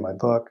history and my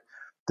book,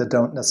 that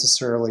don't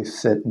necessarily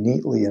fit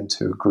neatly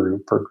into a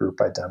group or group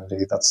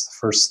identity. That's the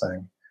first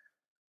thing.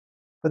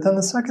 But then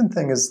the second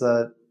thing is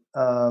that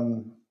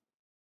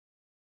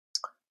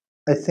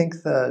I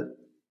think that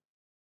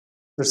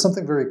there's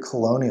something very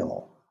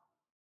colonial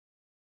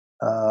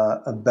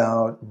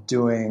about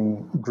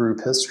doing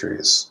group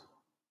histories.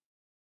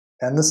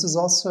 And this is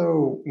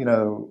also,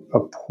 a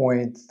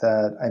point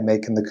that I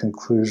make in the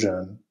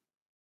conclusion.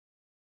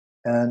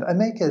 And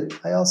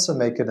I also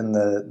make it in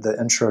the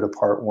intro to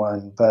part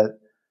one, but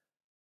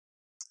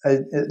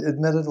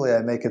admittedly,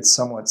 I make it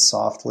somewhat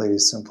softly,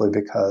 simply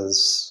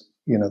because,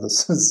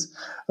 this is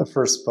a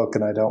first book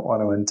and I don't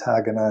want to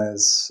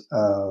antagonize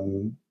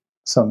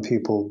some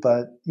people.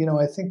 But,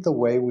 I think the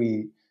way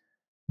we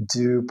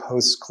do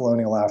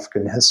post-colonial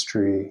African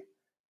history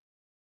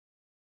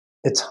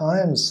at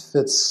times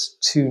fits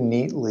too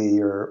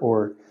neatly,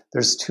 or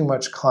there's too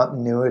much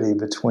continuity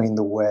between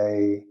the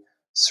way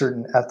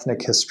certain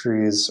ethnic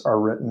histories are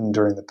written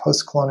during the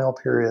post-colonial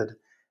period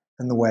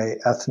and the way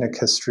ethnic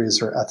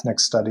histories or ethnic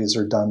studies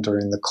are done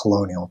during the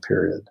colonial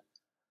period.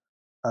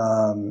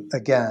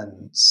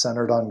 Again,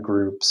 centered on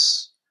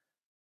groups.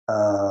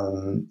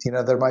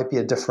 There might be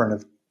a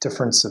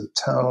difference of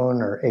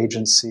tone or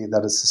agency.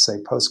 That is to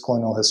say,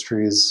 post-colonial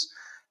histories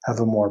have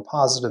a more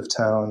positive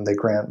tone. They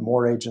grant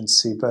more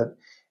agency. But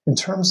in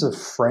terms of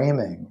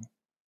framing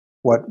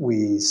what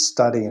we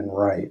study and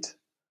write,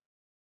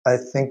 I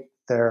think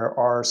there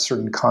are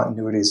certain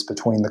continuities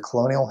between the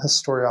colonial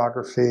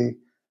historiography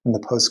and the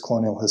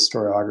post-colonial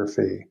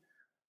historiography,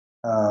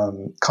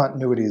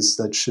 continuities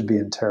that should be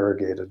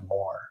interrogated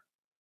more.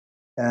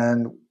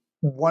 And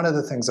one of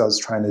the things I was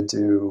trying to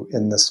do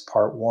in this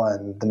part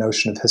one, the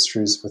notion of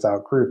histories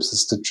without groups,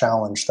 is to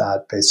challenge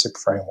that basic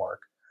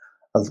framework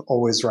of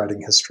always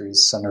writing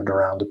histories centered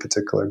around a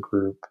particular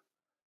group.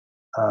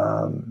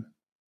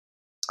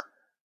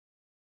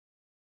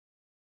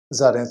 Does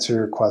that answer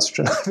your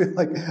question? I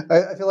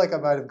feel like I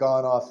might have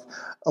gone off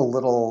a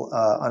little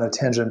on a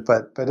tangent,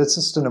 but it's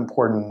just an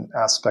important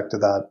aspect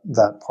of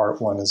that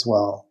part one as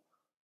well.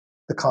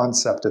 The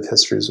concept of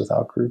histories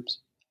without groups.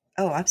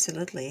 Oh,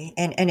 absolutely.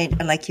 And it,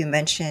 like you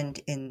mentioned,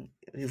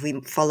 if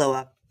we follow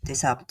up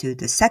to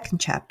the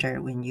second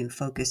chapter, when you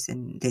focus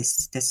in the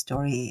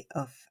story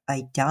of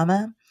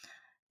Adama,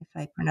 if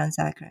I pronounce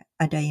that correct,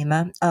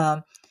 Adayima,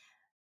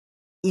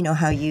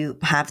 how you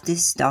have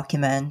this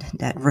document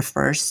that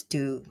refers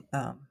to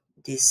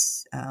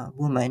this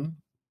woman,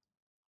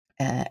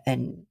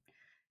 and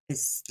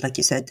it's like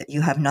you said, that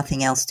you have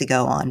nothing else to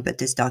go on but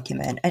this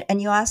document,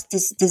 and you ask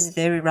this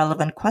very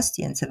relevant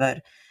questions about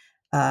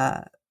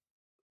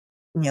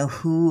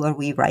who are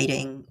we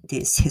writing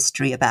this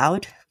history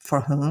about,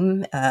 for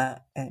whom,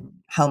 and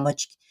how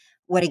much,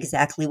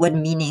 what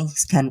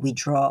meanings can we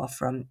draw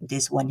from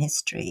this one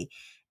history.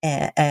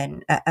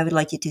 And I would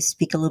like you to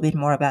speak a little bit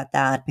more about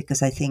that,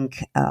 because I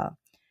think,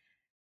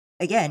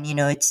 again,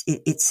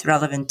 it's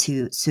relevant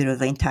to sort of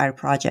the entire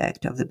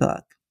project of the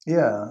book.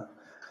 Yeah.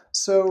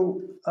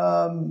 So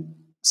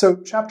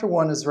chapter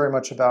one is very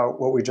much about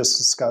what we just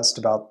discussed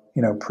about,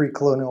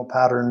 pre-colonial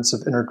patterns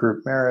of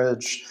intergroup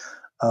marriage,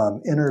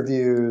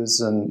 interviews,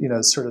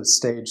 and, sort of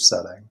stage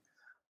setting.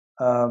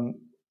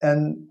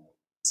 And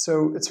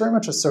so it's very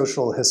much a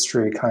social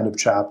history kind of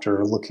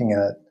chapter, looking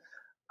at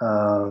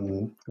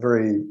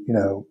very,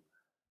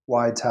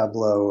 wide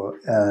tableau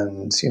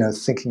and,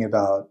 thinking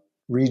about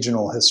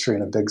regional history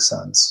in a big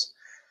sense.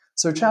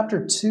 So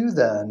chapter two,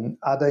 then,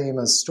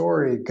 Adayima's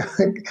story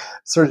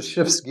sort of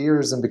shifts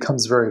gears and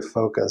becomes very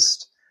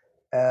focused.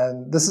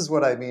 And this is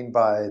what I mean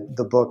by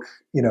the book,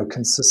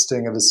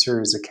 consisting of a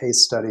series of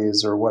case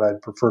studies, or what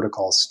I'd prefer to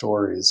call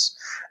stories.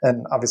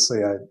 And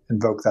obviously I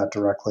invoke that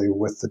directly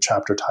with the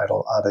chapter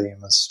title,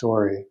 Adayima's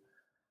Story.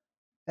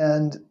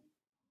 And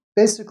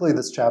basically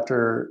this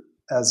chapter,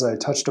 as I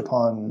touched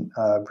upon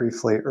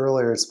briefly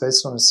earlier, it's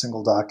based on a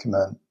single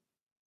document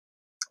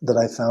that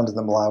I found in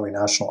the Malawi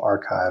National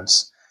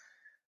Archives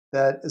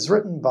that is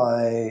written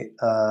by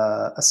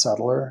a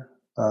settler,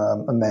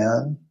 a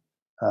man,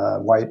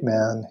 white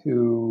man,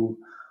 who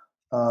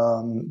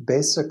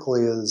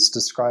basically is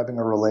describing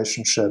a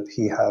relationship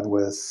he had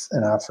with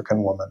an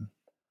African woman.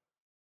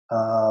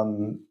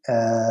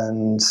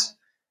 And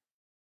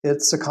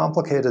it's a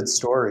complicated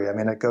story. I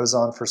mean, it goes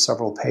on for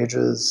several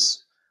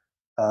pages.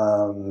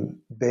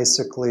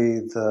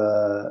 Basically,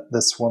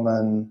 this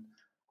woman,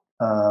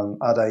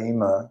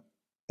 Adayima,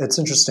 it's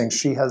interesting,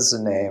 she has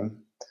a name,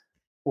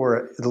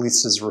 or at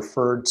least is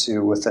referred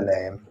to with a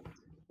name,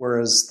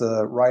 whereas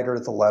the writer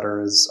of the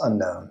letter is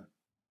unknown.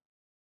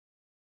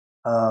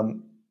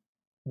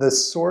 The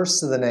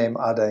source of the name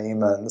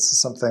Adayima, and this is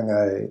something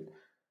I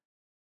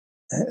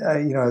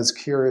was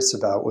curious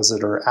about. Was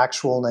it her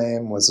actual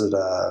name? Was it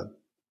a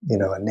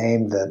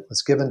name that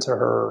was given to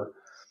her?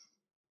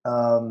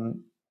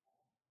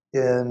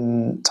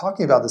 In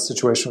talking about the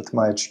situation with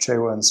my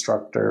Chichewa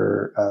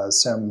instructor,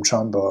 Sam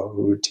Chombo,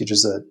 who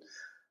teaches in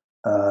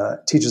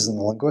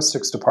the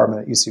linguistics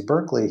department at UC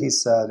Berkeley, he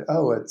said,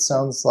 it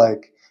sounds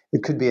like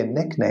it could be a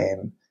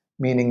nickname,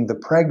 meaning the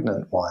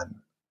pregnant one.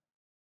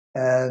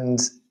 And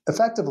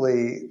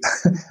effectively,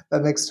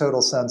 that makes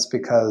total sense,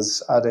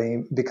 because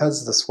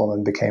this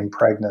woman became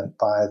pregnant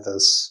by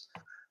this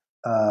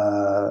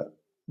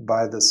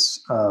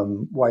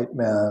white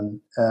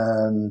man,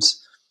 and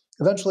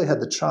eventually had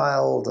the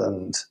child,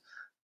 and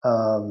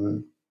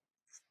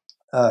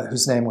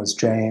whose name was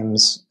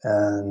James,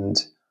 and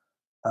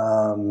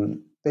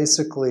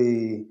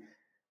basically,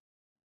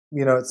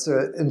 it's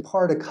in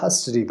part a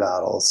custody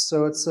battle.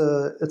 So it's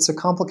a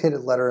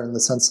complicated letter in the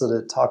sense that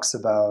it talks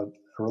about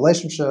a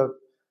relationship,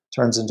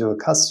 turns into a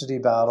custody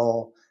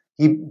battle.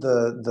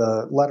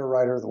 The letter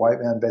writer, the white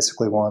man,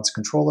 basically wants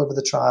control over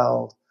the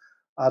child.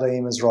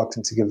 Adayima is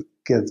reluctant to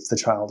give the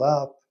child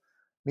up.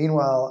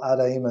 Meanwhile,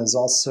 Adayima is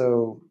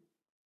also,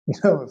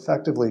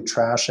 effectively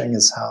trashing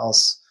his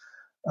house,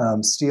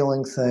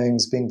 stealing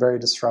things, being very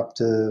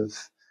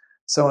disruptive,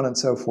 so on and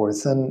so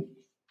forth. And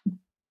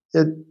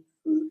it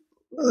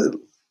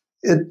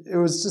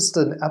was just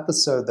an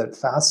episode that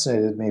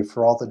fascinated me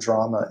for all the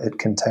drama it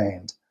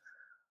contained.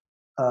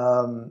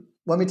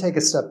 Let me take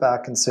a step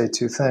back and say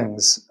two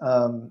things.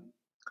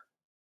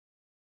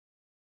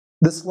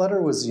 This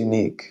letter was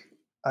unique.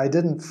 I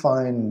didn't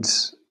find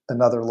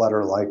another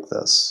letter like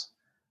this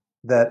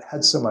that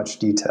had so much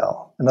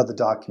detail, another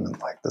document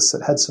like this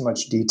that had so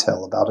much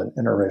detail about an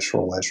interracial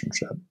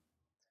relationship.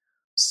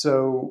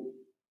 So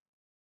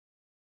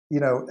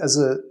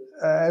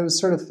I was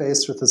sort of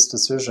faced with this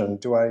decision.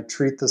 Do I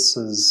treat this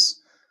as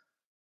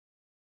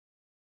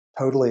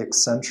totally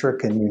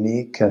eccentric and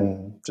unique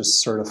and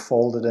just sort of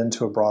fold it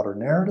into a broader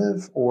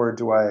narrative? Or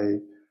do I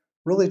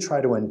really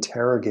try to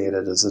interrogate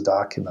it as a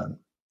document?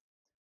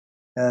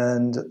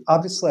 And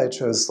obviously I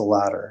chose the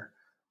latter.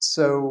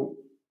 So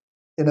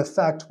in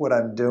effect, what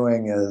I'm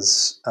doing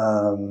is,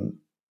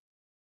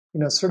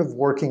 sort of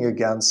working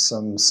against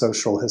some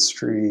social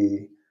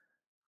history,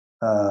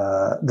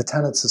 the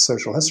tenets of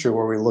social history,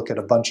 where we look at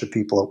a bunch of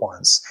people at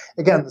once.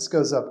 Again, this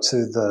goes up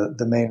to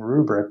the main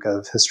rubric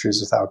of histories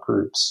without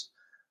groups.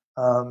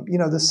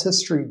 This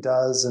history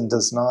does and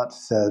does not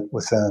fit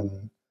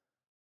within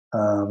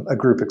a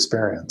group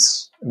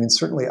experience. I mean,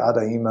 certainly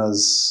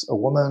Adaima's a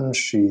woman.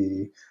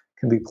 She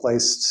can be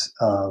placed,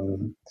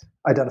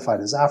 identified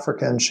as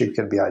African. She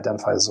can be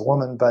identified as a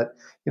woman, but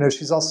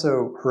she's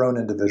also her own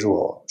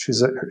individual.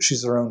 She's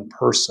her own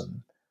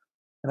person,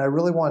 and I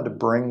really wanted to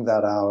bring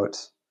that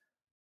out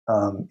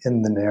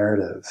in the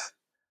narrative.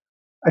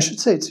 I should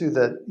say too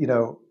that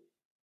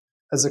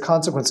as a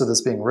consequence of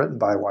this being written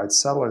by a white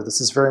settler,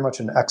 this is very much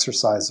an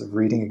exercise of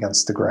reading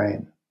against the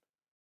grain,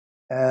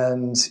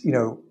 and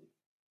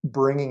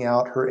bringing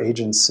out her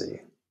agency.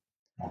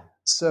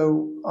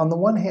 So on the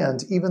one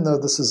hand, even though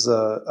this is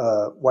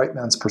a white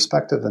man's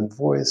perspective and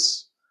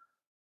voice,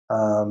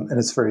 and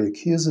it's very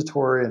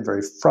accusatory and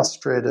very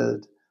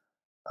frustrated,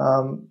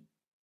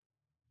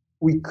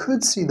 we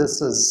could see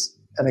this as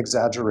an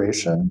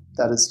exaggeration.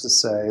 That is to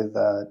say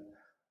that,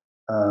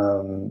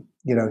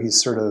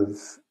 he's sort of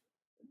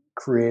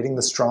creating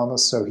this drama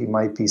so he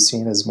might be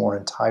seen as more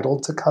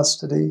entitled to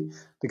custody,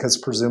 because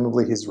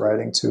presumably he's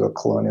writing to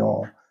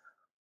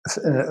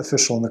an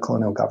official in the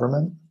colonial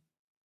government.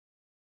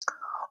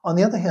 On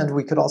the other hand,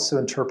 we could also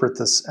interpret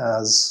this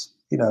as,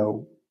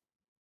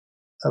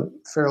 a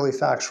fairly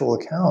factual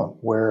account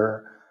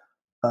where,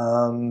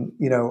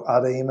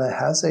 Adaima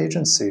has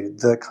agency.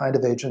 The kind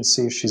of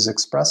agency she's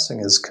expressing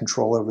is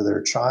control over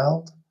their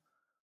child,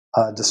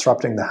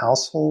 disrupting the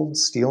household,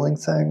 stealing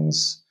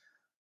things,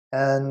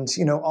 and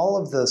all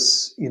of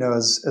this,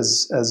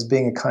 as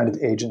being a kind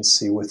of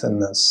agency within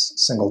this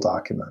single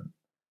document.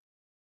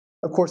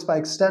 Of course, by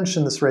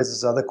extension, this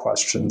raises other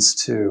questions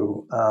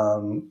too.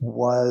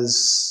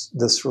 Was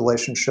this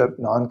relationship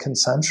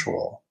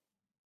non-consensual?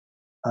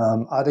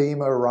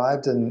 Adaima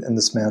arrived in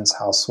this man's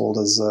household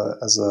as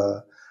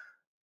a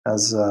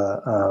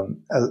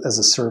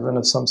servant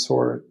of some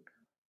sort.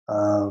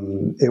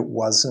 It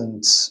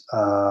wasn't,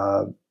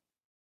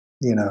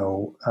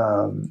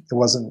 it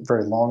wasn't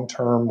very long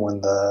term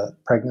when the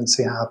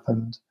pregnancy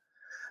happened.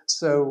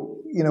 So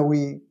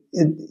we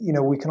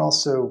can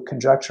also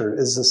conjecture: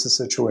 is this a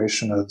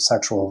situation of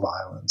sexual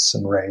violence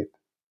and rape?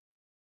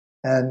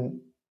 And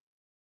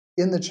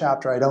in the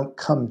chapter, I don't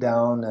come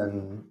down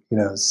and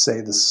say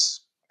this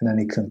in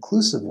any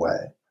conclusive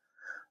way,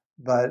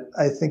 but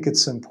I think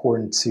it's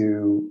important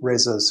to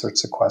raise those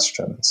sorts of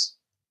questions.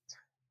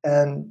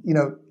 And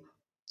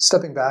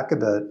stepping back a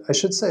bit, I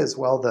should say as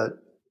well that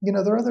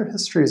there are other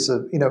histories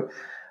of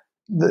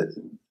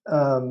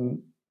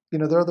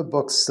there are other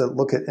books that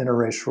look at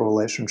interracial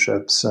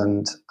relationships,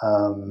 and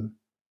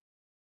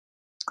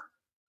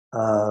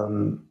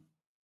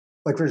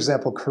like, for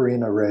example,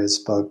 Karina Ray's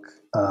book,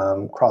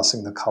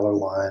 Crossing the Color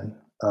Line,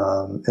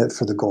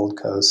 for the Gold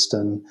Coast.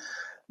 And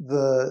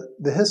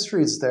the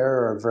histories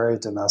there are very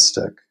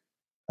domestic.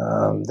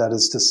 That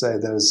is to say,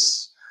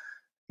 there's,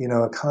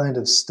 a kind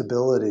of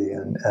stability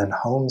and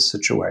home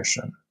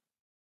situation.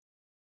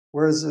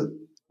 Whereas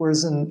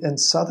in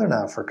Southern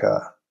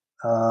Africa,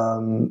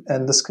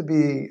 and this could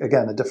be,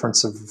 again, a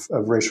difference of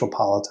racial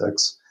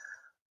politics,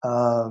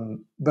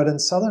 but in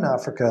Southern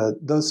Africa,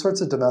 those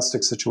sorts of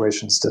domestic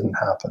situations didn't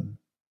happen.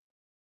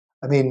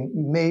 I mean,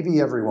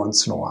 maybe every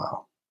once in a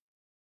while,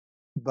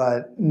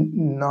 but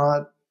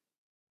not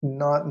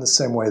in the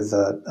same way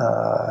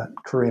that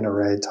Karina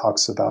Ray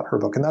talks about her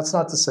book. And that's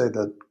not to say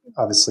that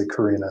obviously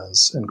Karina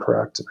is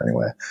incorrect in any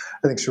way.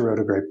 I think she wrote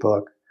a great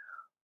book.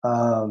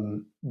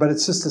 But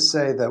it's just to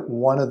say that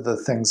one of the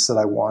things that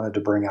I wanted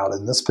to bring out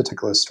in this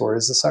particular story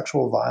is the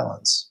sexual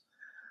violence.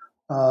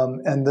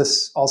 And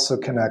this also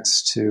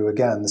connects to,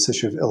 again, this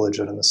issue of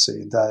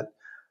illegitimacy, that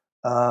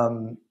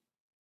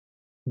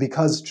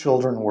because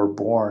children were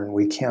born,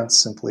 we can't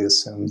simply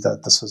assume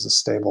that this was a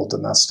stable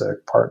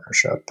domestic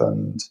partnership,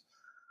 and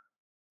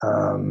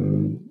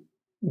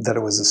that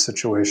it was a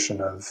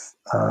situation of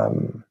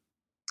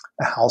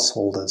a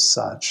household as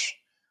such.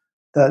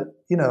 That,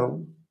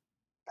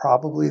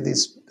 probably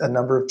a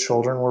number of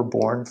children were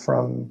born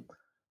from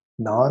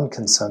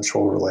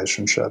non-consensual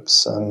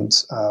relationships,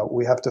 and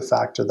we have to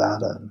factor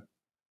that in.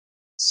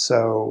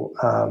 So,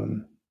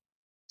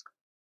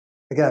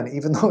 again,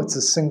 even though it's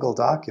a single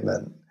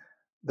document,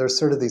 there's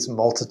sort of these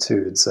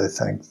multitudes, I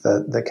think,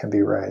 that can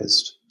be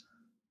raised.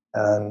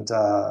 And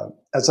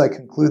as I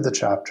conclude the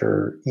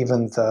chapter,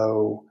 even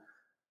though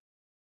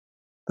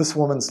this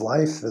woman's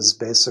life is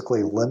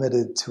basically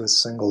limited to a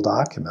single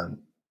document,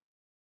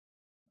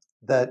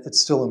 that it's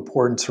still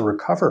important to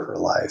recover her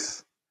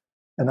life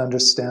and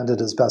understand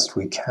it as best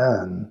we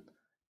can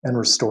and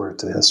restore it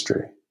to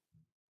history.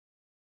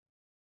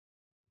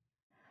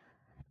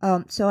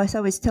 So as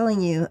I was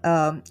telling you,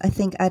 I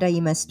think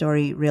Adaima's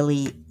story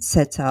really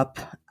sets up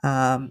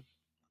a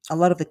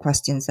lot of the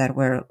questions that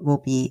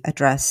will be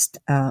addressed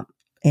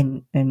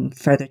in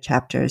further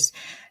chapters.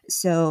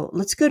 So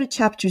let's go to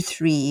chapter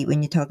 3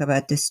 when you talk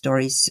about the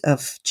stories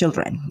of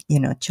children,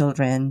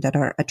 children that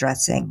are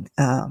addressing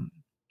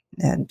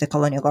the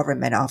colonial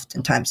government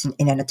oftentimes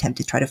in an attempt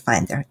to try to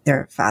find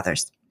their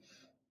fathers.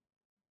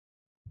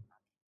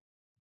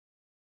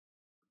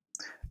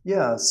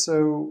 Yeah,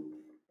 so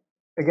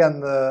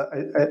again,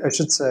 I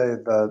should say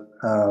that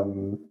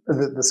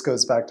this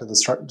goes back to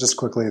just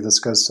quickly, this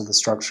goes to the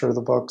structure of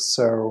the book.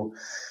 So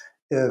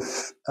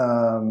if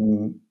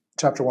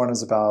chapter 1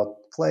 is about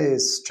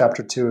place,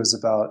 chapter 2 is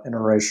about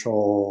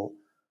interracial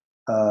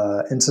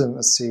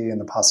intimacy and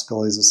the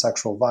possibilities of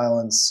sexual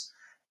violence.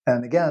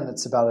 And again,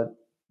 it's about it.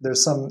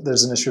 There's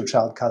an issue of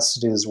child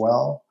custody as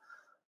well.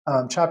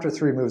 Chapter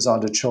 3 moves on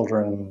to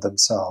children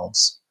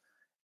themselves.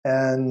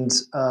 And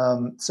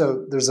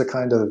so there's a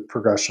kind of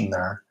progression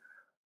there.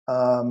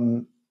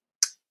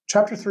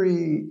 Chapter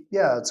 3,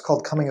 it's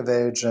called Coming of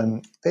Age,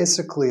 and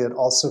basically it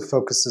also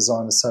focuses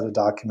on a set of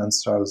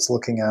documents that I was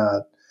looking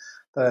at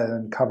that I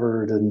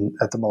uncovered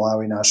at the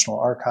Malawi National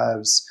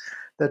Archives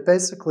that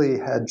basically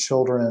had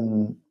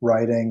children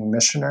writing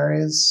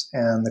missionaries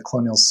and the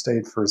colonial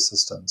state for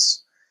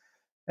assistance.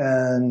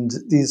 And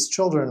these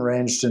children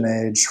ranged in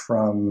age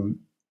from,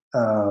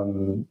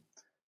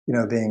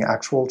 being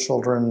actual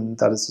children,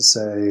 that is to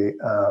say,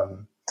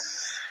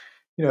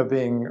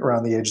 being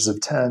around the ages of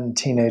 10,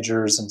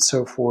 teenagers and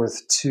so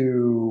forth,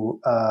 to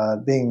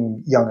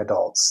being young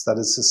adults, that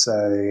is to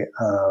say,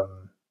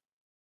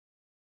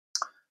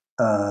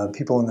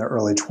 people in their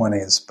early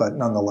 20s, but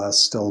nonetheless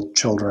still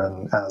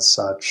children as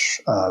such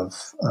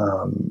of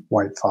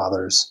white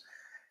fathers.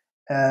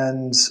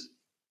 And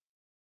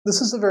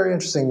this is a very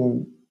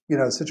interesting,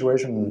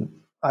 situation,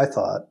 I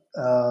thought.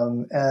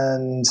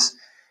 And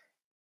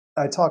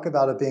I talk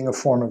about it being a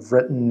form of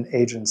written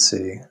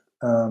agency.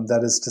 That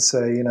is to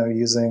say,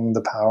 using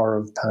the power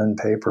of pen and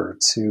paper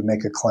to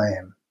make a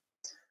claim.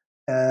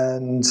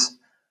 And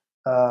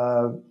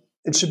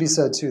it should be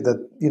said, too,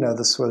 that,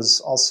 this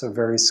was also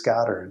very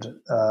scattered,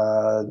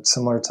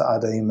 similar to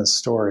Adaima's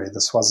story.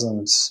 This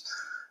wasn't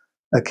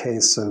a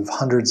case of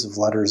hundreds of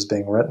letters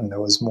being written. It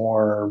was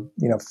more,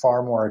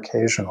 far more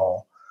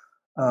occasional.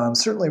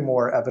 Certainly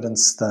more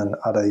evidence than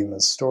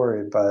Adaima's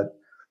story, but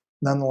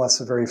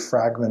nonetheless a very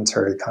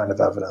fragmentary kind of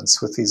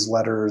evidence, with these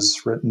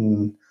letters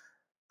written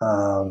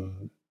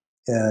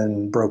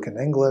in broken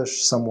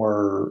English. Some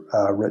were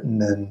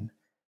written in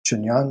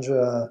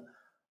Chinyanja,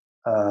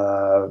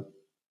 a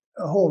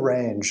whole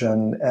range.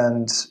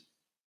 And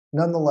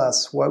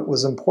nonetheless, what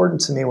was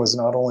important to me was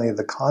not only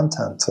the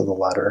content of the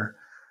letter,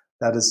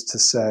 that is to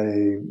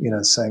say,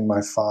 saying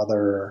my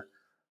father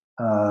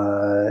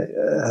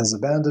has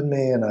abandoned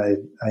me and I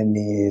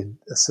need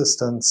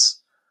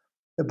assistance,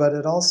 but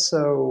it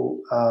also,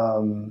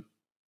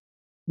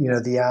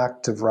 the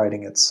act of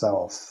writing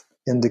itself,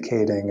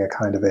 indicating a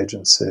kind of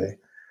agency.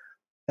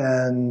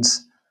 And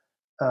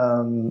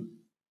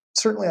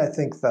certainly I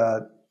think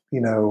that,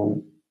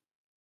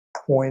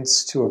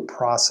 points to a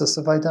process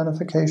of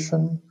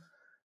identification.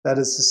 That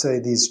is to say,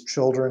 these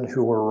children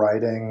who were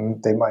writing,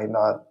 they might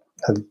not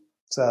have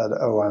said,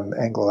 oh, I'm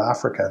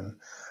Anglo-African,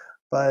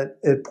 but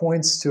it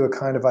points to a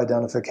kind of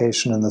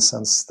identification in the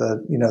sense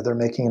that, they're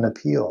making an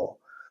appeal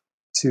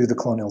to the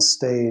colonial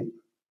state,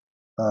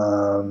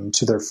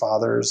 to their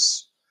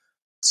fathers,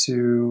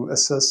 to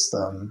assist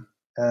them.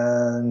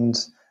 And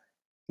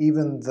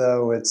even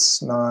though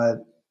it's not,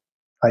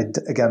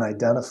 again,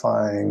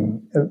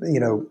 identifying,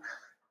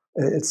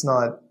 it's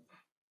not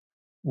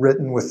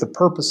written with the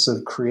purpose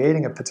of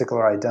creating a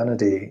particular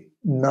identity,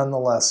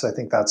 nonetheless, I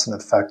think that's an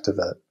effect of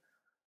it.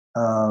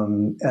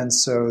 And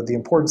so the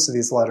importance of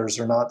these letters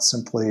are not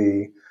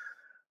simply,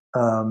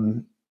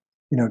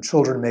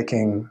 children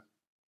making,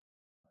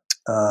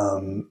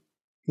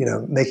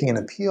 making an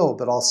appeal,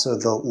 but also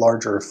the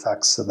larger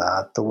effects of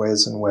that, the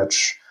ways in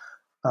which,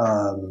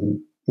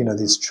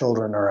 these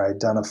children are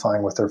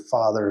identifying with their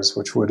fathers,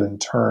 which would in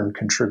turn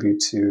contribute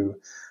to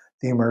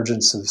the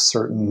emergence of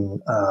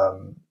certain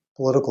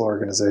political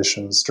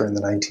organizations during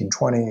the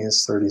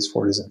 1920s, 30s,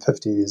 40s, and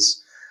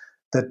 50s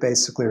that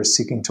basically are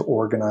seeking to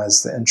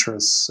organize the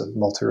interests of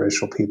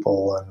multiracial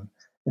people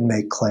and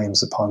make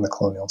claims upon the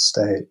colonial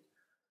state.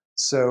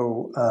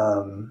 So,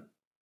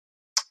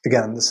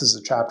 again, this is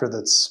a chapter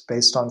that's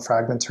based on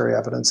fragmentary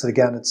evidence. And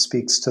again, it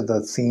speaks to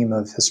the theme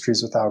of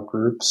histories without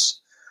groups.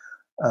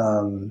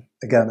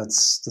 Again,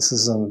 this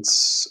isn't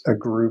a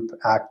group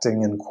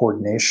acting in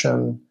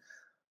coordination.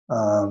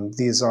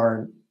 These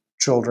aren't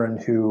children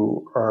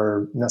who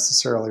are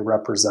necessarily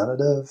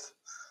representative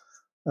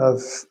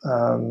of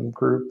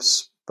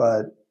groups,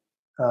 but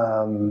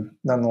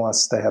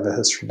nonetheless, they have a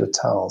history to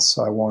tell.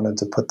 So I wanted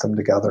to put them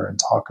together and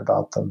talk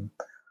about them.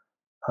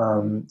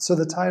 So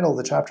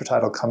the chapter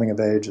title, Coming of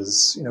Age,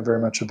 is very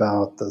much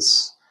about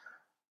this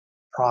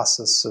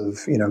process of,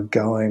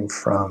 going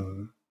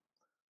from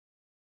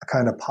a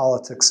kind of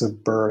politics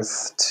of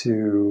birth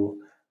to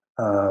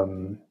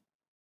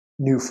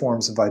new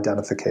forms of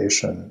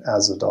identification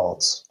as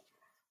adults.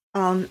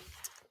 And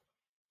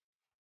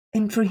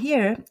for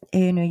here,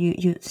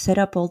 you set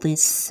up all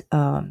these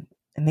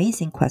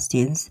amazing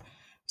questions.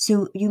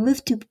 So you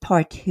move to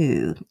part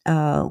 2,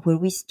 where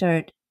we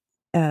start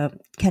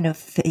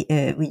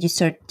you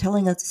start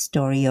telling us the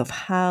story of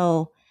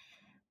how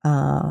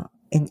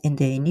in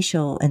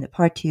the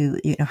part 2,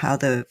 how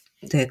the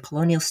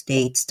colonial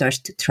state starts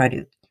to try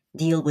to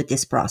deal with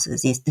this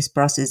process. This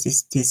process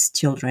is these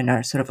children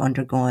are sort of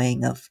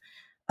undergoing of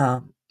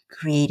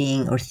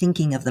creating or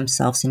thinking of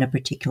themselves in a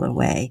particular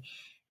way.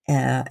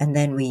 And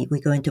then we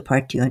go into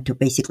part 2 into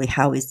basically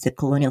how is the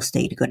colonial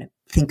state going to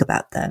think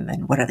about them,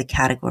 and what are the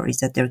categories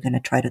that they're going to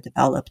try to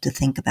develop to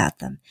think about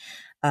them.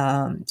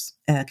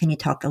 Can you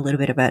talk a little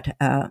bit about,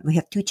 we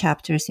have 2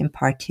 chapters in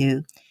part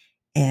 2,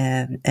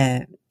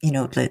 the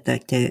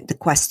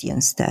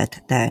questions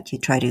that you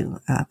try to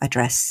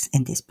address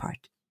in this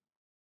part.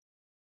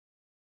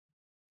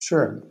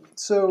 Sure.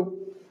 So,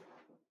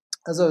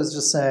 as I was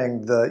just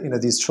saying,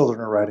 these children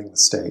are writing the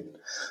state.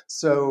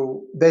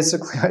 So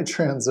basically, I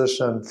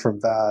transition from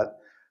that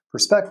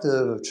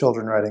perspective of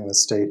children writing the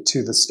state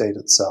to the state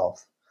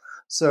itself.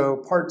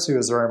 So part 2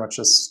 is very much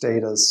a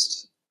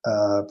statist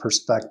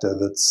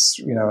perspective. It's,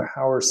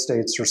 how are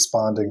states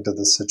responding to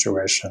this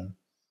situation?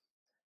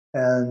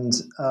 And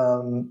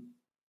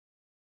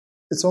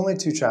it's only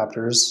 2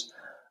 chapters,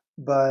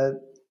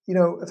 but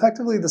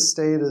effectively the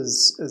state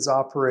is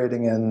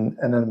operating in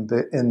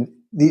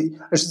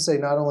I should say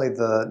not only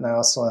the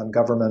Nyasaland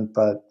government,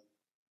 but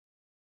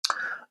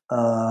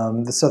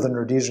the Southern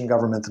Rhodesian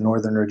government, the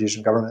Northern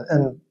Rhodesian government,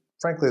 and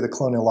frankly the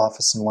Colonial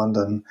Office in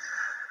London.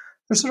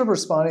 They're sort of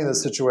responding to the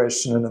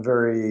situation in a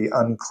very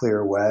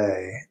unclear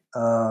way.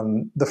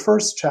 The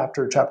first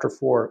chapter, chapter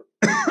 4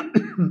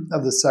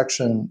 of the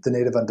section, The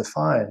Native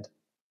Undefined,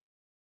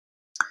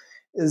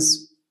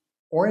 is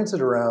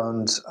oriented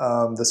around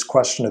this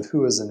question of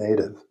who is a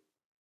native.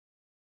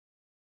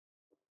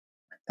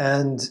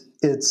 And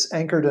it's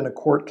anchored in a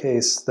court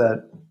case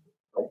that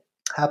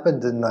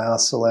happened in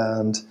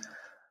Nyasaland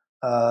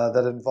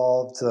that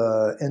involved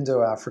an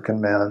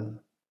Indo-African man.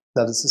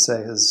 That is to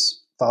say,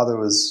 his father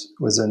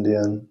was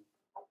Indian.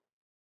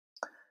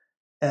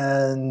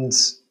 And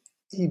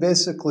he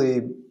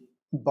basically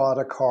bought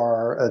a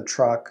car, a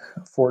truck,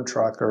 Ford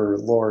truck or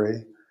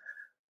lorry,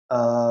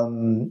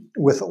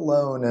 with a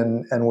loan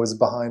and was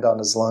behind on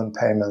his loan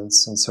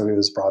payments. And so he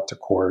was brought to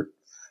court.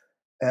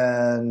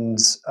 And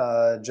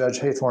Judge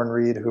Haythorne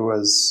Reed, who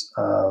was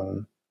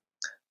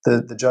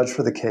the judge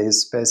for the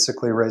case,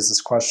 basically raised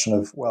this question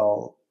of,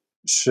 well,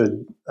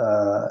 should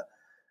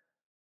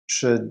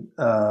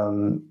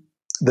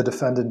the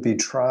defendant be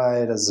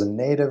tried as a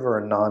native or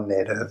a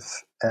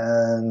non-native?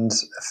 And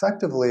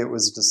effectively, it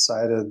was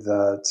decided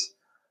that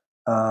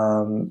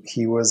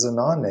he was a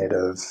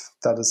non-native.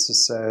 That is to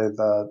say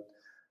that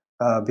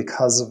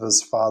because of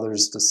his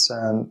father's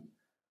descent,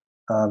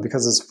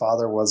 because his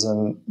father was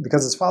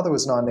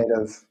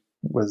non-native,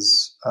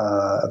 was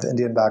of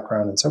Indian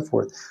background, and so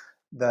forth,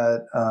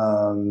 that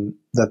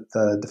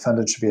the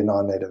defendant should be a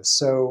non-native.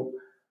 So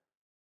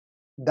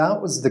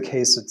that was the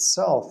case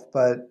itself,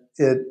 but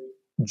it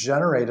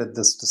generated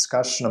this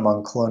discussion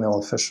among colonial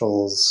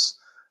officials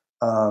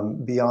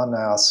beyond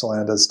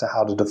Nyasaland as to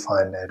how to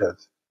define native,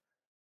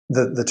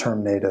 the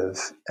term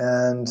native.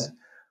 And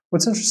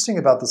what's interesting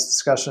about this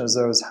discussion is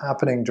that it was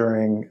happening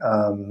during,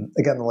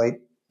 again, the late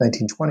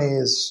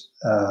 1920s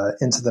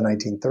into the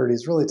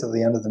 1930s, really to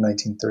the end of the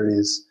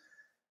 1930s.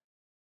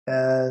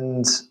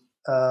 And,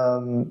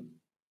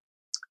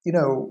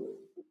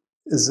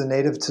 is a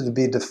native to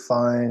be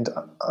defined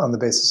on the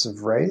basis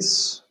of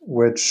race,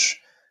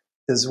 which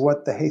is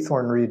what the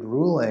Haythorne Reed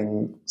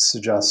ruling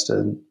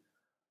suggested.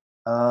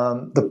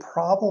 The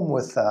problem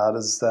with that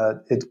is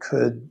that it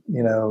could,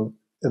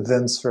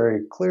 evince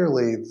very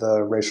clearly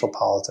the racial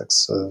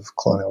politics of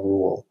colonial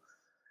rule,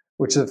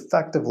 which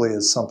effectively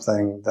is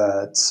something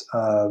that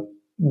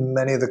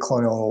many of the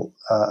colonial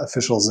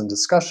officials in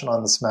discussion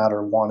on this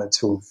matter wanted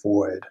to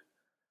avoid.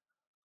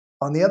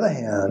 On the other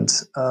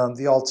hand,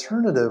 the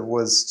alternative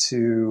was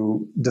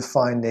to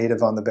define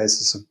native on the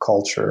basis of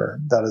culture.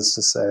 That is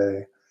to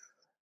say,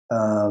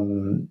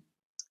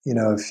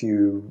 if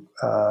you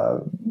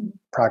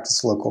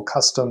practice local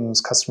customs,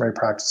 customary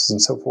practices,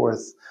 and so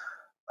forth,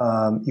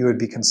 you would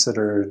be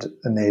considered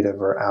a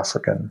native or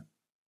African.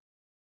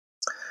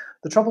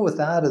 The trouble with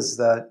that is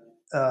that,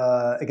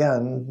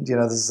 again,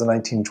 this is the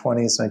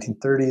 1920s,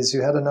 1930s.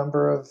 You had a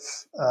number of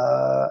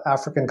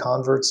African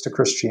converts to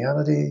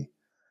Christianity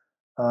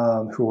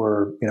who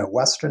were,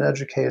 Western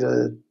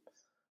educated,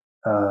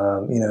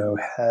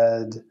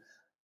 had,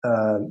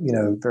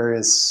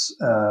 various,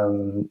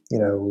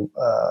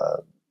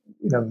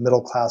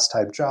 middle class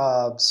type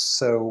jobs.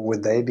 So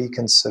would they be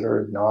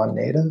considered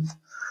non-native?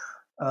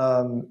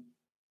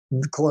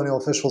 The colonial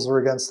officials were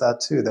against that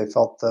too. They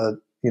felt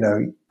that,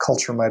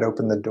 culture might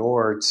open the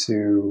door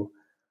to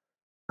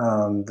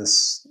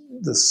this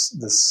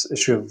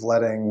issue of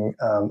letting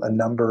a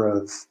number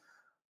of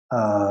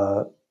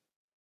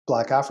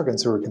Black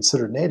Africans who were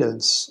considered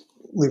natives,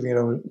 leaving it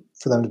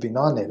for them to be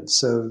non-natives.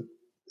 So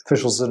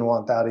officials didn't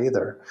want that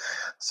either.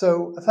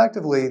 So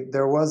effectively,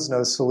 there was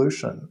no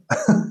solution,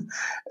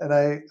 and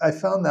I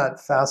found that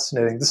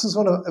fascinating. This is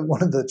one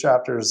of the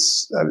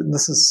chapters.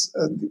 This is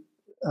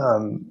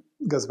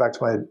goes back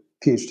to my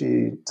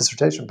PhD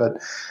dissertation, but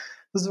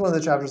this is one of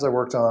the chapters I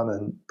worked on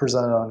and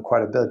presented on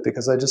quite a bit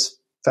because I just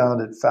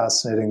found it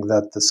fascinating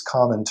that this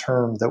common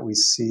term that we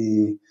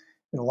see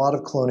in a lot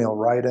of colonial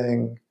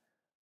writing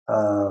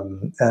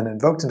and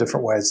invoked in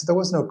different ways, there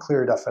was no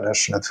clear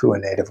definition of who a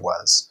native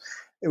was.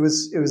 It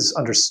was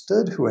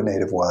understood who a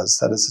native was,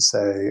 that is to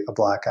say, a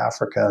Black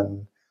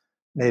African,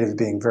 native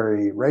being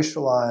very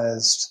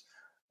racialized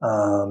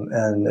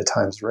and at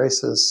times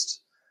racist.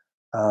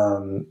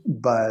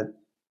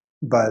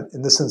 But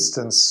in this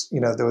instance,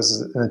 there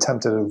was an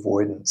attempted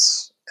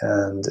avoidance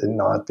and it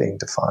not being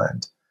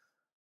defined.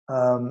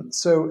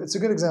 So it's a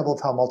good example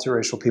of how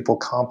multiracial people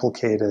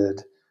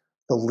complicated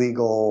the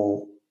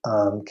legal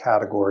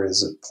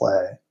categories at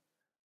play,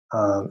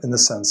 in the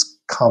sense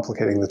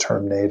complicating the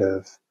term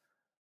native.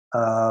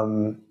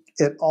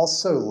 It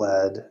also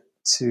led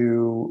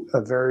to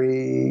a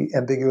very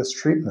ambiguous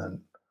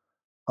treatment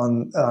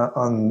on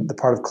the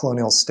part of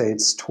colonial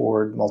states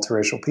toward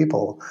multiracial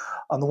people.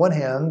 On the one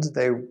hand,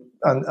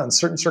 on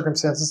certain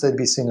circumstances, they'd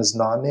be seen as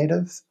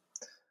non-native.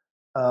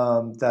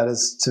 That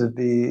is to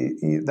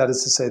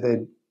say,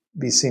 they'd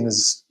be seen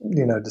as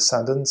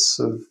descendants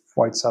of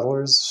white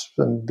settlers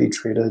and be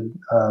treated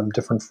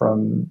different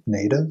from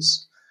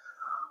natives.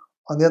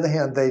 On the other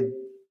hand, they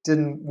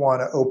didn't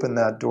want to open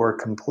that door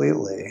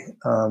completely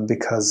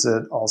because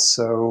it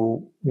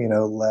also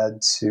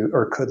led to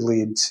or could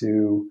lead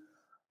to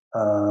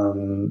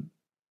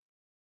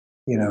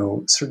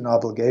certain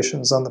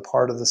obligations on the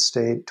part of the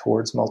state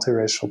towards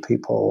multiracial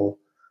people,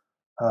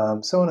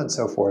 so on and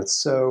so forth.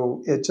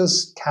 So it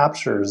just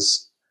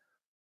captures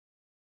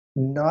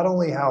not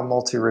only how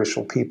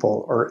multiracial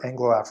people or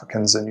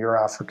Anglo-Africans and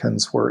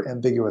Euro-Africans were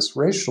ambiguous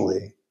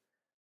racially,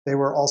 they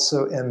were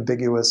also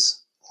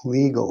ambiguous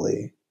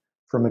legally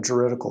from a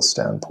juridical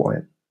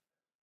standpoint.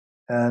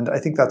 And I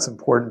think that's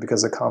important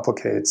because it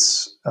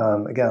complicates,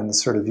 again, the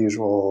sort of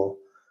usual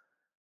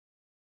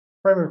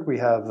framework we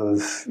have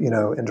of,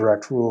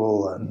 indirect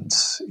rule and,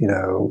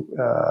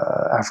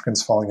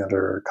 Africans falling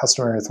under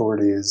customary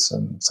authorities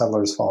and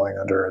settlers falling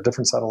under a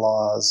different set of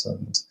laws.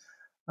 And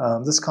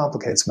this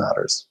complicates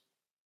matters.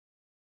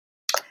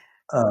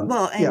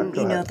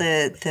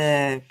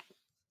 The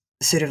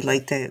sort of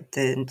like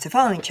the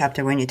following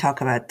chapter, when you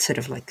talk about sort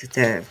of like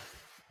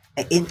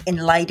in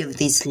light of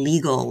this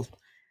legal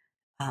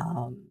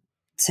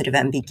sort of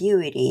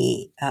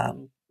ambiguity,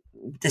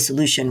 the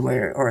solution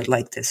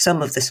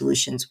some of the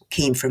solutions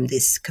came from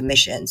these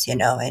commissions,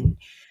 and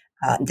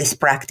this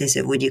practice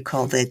of what you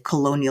call the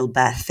colonial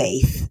bad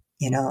faith,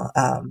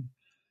 Can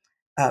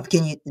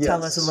you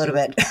tell us a little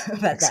bit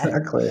about that?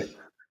 Exactly.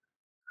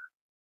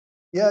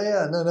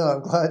 Yeah. No.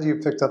 I'm glad you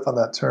picked up on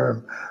that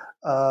term.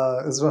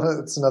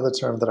 It's another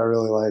term that I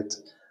really liked.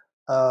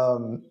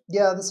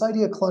 This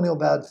idea of colonial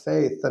bad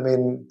faith. I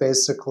mean,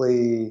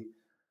 basically,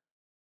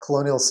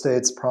 colonial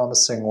states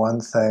promising one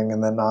thing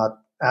and then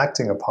not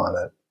acting upon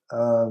it.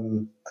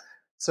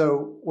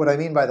 So what I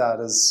mean by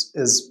that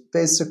is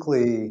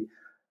basically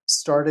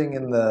starting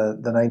in the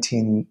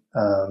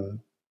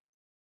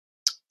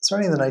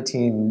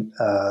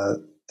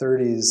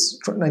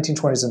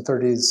 1920s and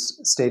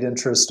 30s, state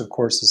interest, of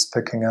course, is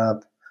picking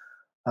up,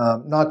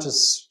 not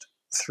just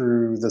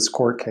through this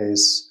court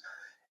case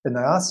in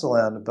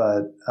Nyasaland,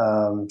 but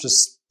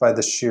just by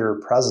the sheer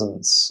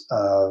presence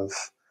of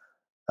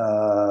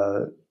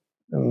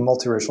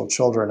multiracial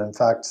children. In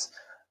fact,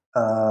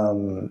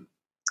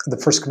 the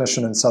first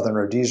commission in Southern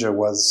Rhodesia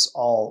was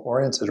all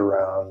oriented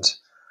around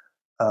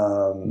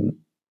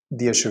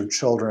the issue of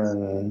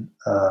children,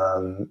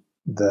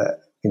 the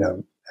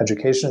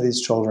education of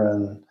these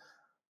children,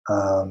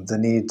 the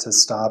need to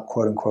stop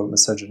 "quote unquote"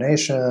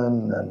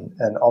 miscegenation,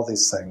 and all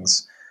these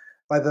things.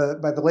 By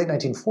the late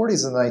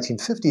 1940s and the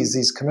 1950s,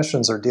 these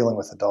commissions are dealing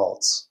with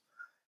adults,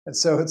 and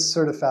so it's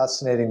sort of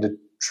fascinating to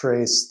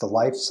trace the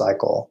life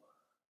cycle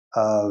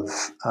of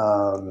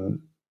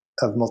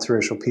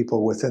multiracial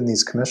people within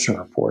these commission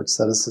reports.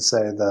 That is to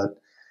say that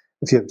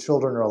if you have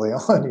children early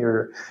on,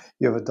 you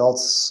have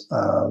adults,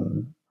 by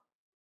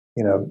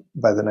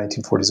the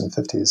 1940s and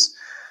 50s.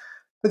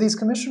 But these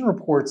commission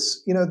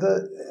reports,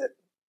 the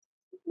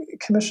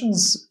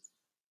commissions,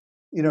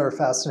 are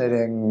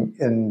fascinating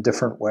in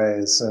different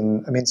ways.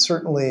 And I mean,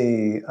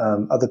 certainly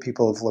other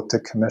people have looked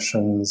at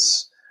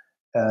commissions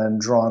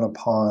and drawn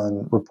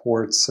upon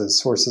reports as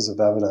sources of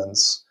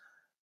evidence.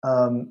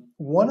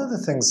 One of the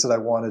things that I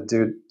want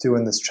to do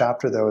in this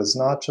chapter, though, is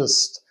not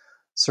just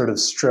sort of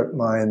strip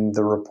mine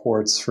the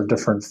reports for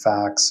different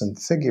facts and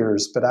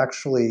figures, but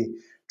actually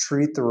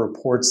treat the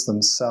reports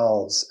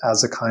themselves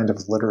as a kind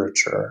of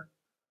literature,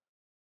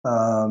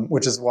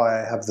 which is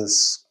why I have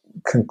this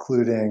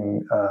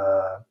concluding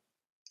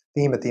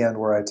theme at the end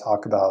where I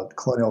talk about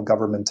colonial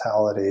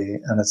governmentality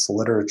and its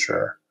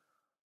literature.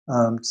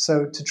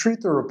 So to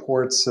treat the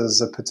reports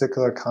as a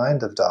particular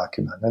kind of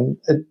document, and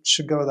it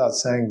should go without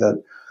saying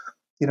that,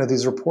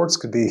 these reports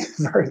could be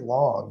very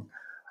long,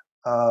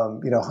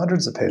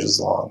 hundreds of pages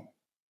long,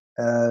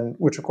 and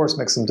which of course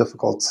makes them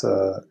difficult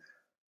to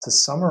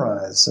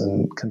summarize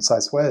in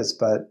concise ways.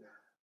 But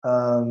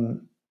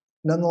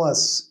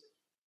nonetheless,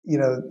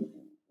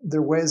 there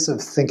are ways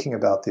of thinking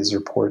about these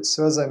reports.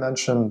 So as I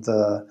mentioned,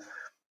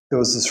 there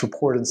was this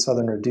report in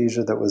Southern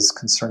Rhodesia that was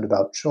concerned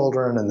about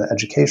children and the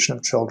education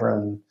of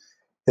children.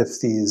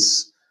 If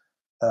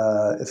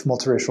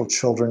multiracial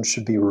children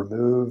should be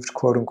removed,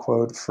 quote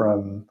unquote,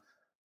 from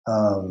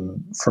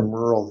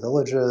rural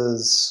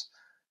villages,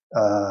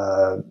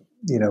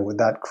 would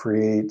that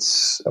create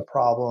a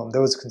problem?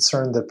 There was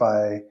concern that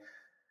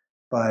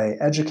by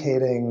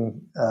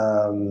educating,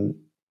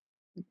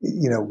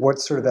 what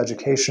sort of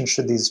education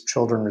should these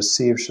children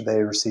receive? Should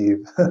they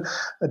receive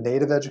a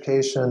native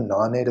education,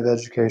 non-native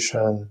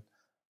education?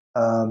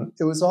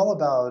 It was all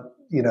about,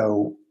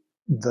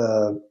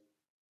 the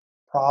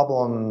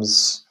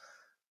problems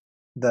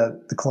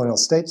that the colonial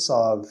state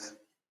saw of,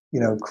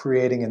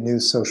 creating a new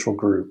social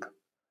group.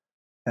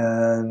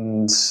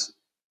 And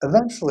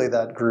eventually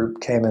that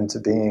group came into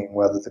being,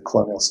 whether the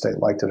colonial state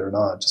liked it or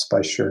not, just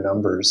by sheer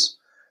numbers.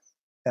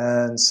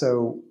 And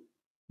so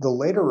the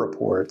later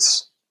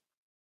reports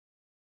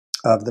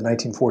of the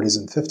 1940s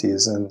and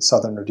 50s in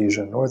Southern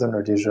Rhodesia and Northern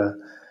Rhodesia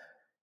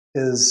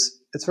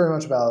it's very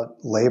much about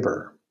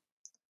labor.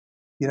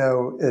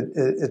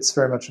 It's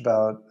very much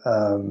about,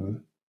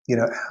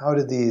 how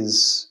do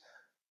these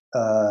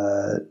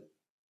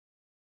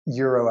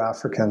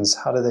Euro-Africans,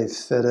 how do they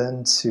fit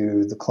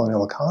into the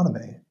colonial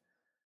economy?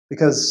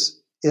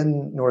 Because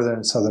in Northern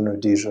and Southern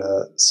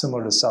Rhodesia,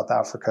 similar to South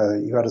Africa,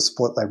 you had a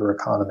split labor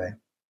economy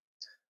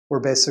where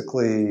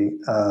basically,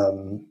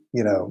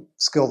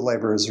 skilled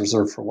labor is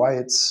reserved for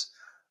whites,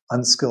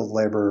 unskilled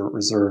labor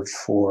reserved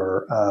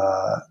for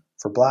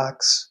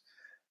blacks.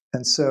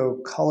 And so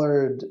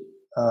colored,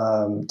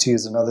 to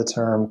use another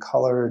term,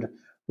 colored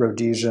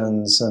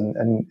Rhodesians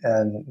and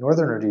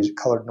Northern Rhodesia,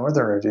 colored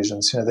Northern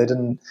Rhodesians,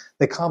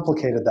 they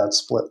complicated that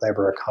split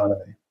labor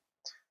economy.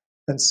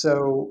 And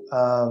so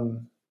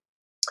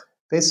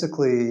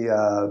basically,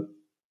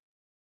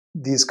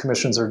 these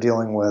commissions are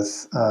dealing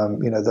with,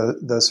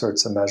 those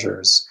sorts of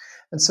measures.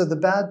 And so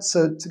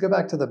so to go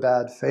back to the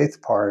bad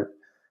faith part,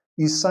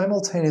 you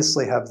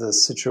simultaneously have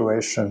this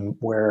situation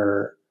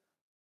where,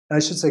 and I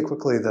should say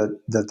quickly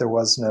that there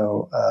was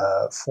no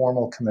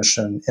formal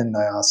commission in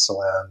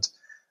Nyasaland,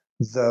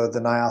 though the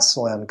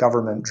Nyasaland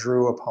government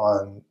drew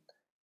upon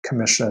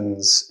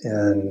commissions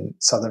in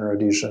Southern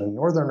Rhodesia and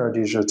Northern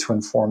Rhodesia to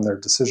inform their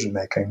decision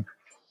making.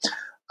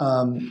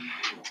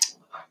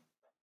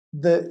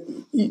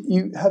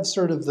 You have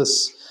sort of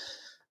this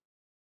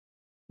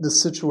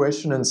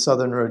situation in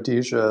Southern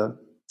Rhodesia,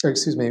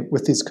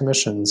 with these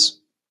commissions,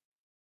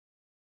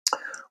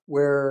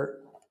 where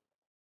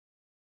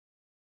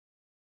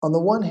on the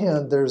one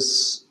hand,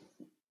 there's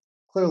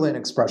clearly an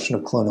expression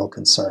of colonial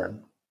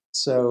concern.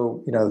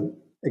 So,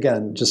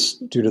 again,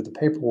 just due to the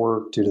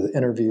paperwork, due to the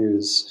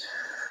interviews,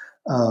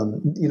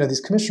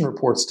 these commission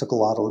reports took a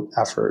lot of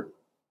effort.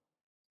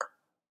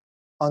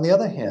 On the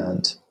other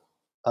hand,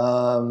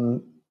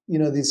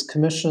 these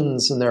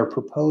commissions and their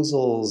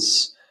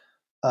proposals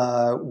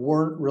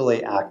weren't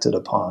really acted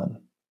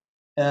upon.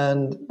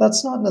 And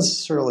that's not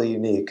necessarily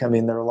unique. I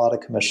mean, there are a lot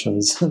of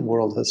commissions in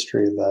world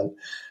history that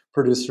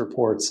produce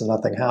reports and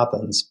nothing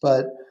happens.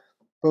 But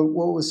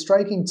what was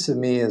striking to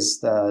me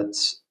is that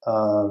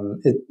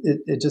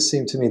it just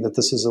seemed to me that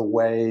this is a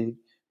way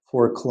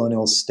for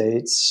colonial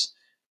states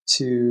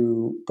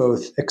to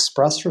both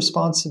express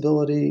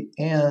responsibility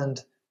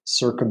and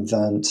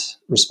circumvent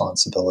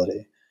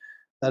responsibility.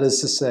 That is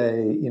to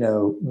say,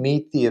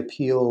 meet the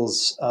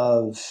appeals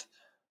of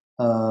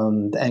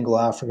the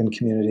Anglo-African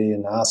community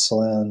in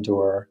Nyasaland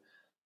or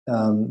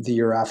the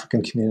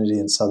Euro-African community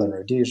in Southern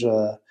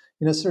Rhodesia,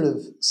 sort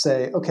of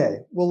say, okay,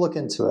 we'll look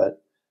into it,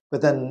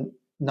 but then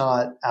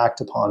not act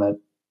upon it,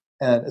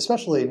 and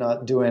especially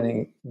not do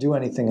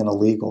anything in a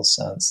legal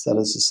sense. That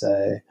is to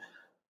say,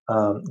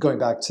 going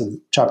back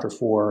to Chapter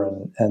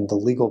 4 and the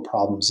legal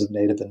problems of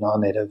native and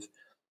non-native,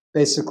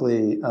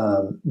 basically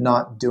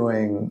not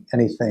doing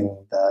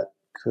anything that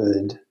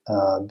could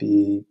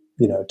be,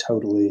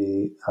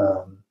 totally,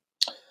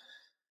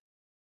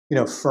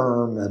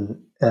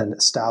 firm and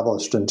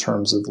established in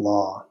terms of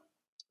law.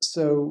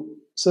 So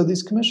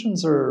these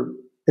commissions are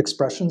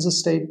expressions of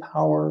state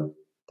power.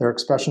 They're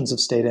expressions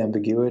of state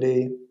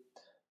ambiguity.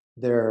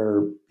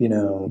 They're,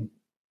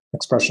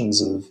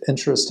 expressions of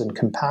interest and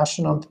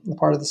compassion on the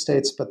part of the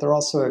states, but they're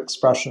also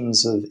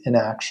expressions of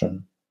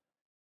inaction.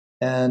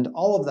 And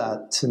all of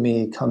that, to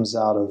me, comes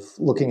out of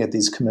looking at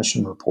these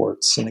commission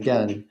reports and,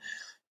 again,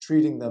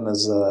 treating them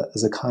as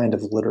a kind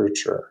of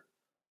literature,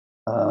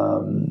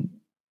 elevating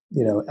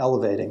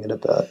it a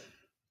bit.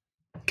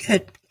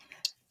 Good.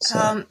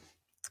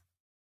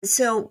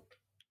 So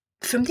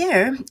from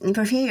here,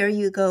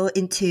 you go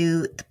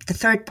into the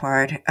third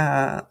part,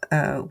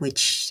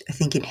 which I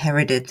think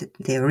inherited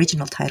the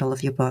original title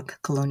of your book,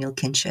 Colonial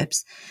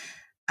Kinships,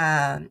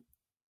 where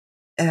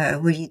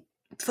you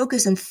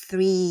focus on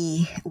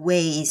three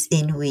ways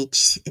in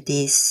which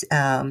these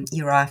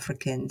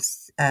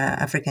Euro-Africans,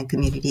 African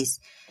communities,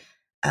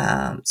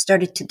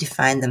 started to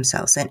define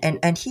themselves.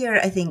 And here,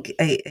 I think,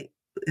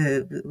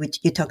 which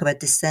you talk about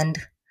descent,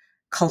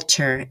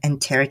 culture,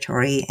 and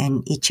territory,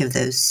 and each of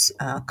those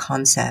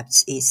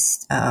concepts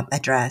is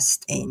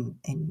addressed in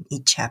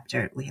each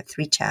chapter. We have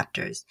 3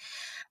 chapters.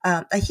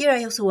 Here,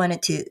 I also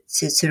wanted to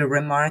sort of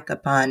remark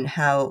upon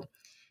how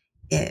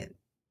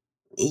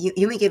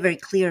you make it very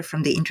clear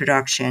from the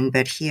introduction,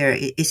 but here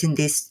is in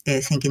this,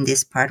 I think, in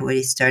this part where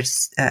it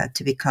starts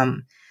to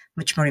become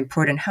much more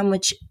important, how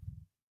much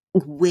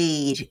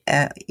weight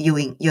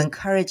you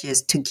encourage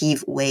us to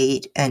give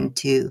weight and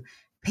to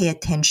pay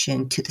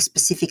attention to the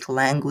specific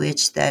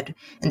language that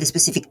and the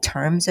specific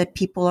terms that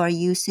people are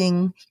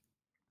using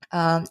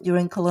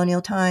during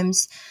colonial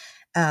times.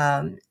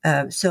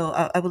 So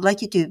I would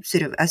like you to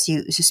sort of, as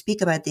you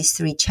speak about these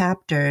 3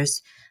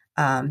 chapters,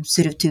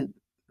 sort of to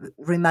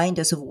remind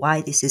us of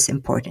why this is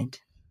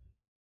important.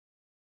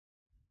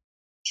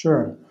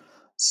 Sure.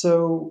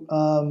 So,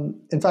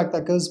 in fact,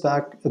 that goes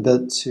back a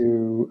bit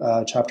to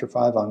Chapter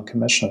 5 on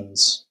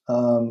commissions.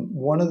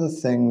 One of the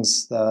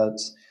things that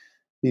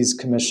these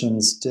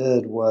commissions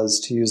did was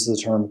to use the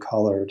term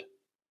colored.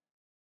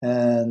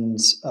 And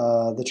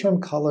the term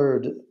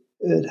colored,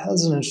 it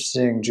has an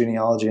interesting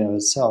genealogy in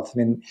itself. I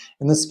mean,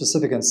 in this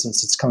specific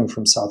instance, it's coming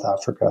from South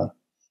Africa.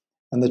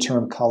 And the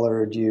term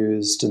colored,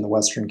 used in the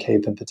Western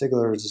Cape in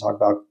particular, to talk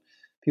about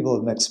people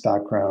of mixed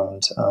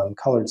background,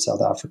 colored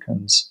South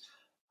Africans.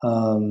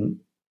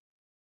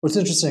 What's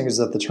interesting is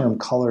that the term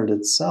colored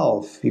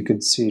itself, you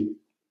could see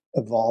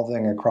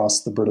evolving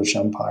across the British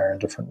Empire in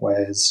different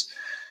ways,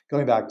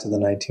 going back to the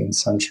 19th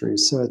century.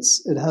 So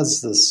it has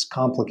this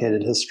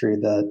complicated history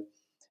that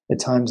at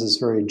times is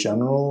very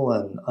general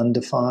and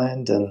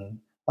undefined, and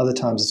other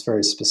times it's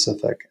very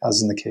specific,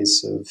 as in the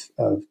case of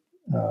the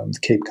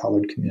Cape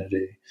Colored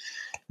community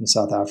in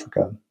South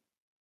Africa.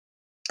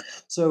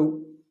 So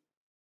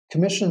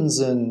commissions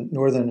in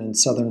northern and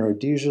southern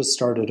Rhodesia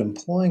started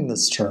employing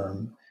this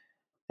term,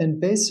 and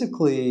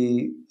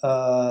basically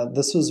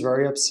this was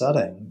very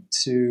upsetting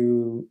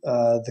to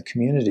the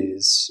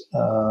communities,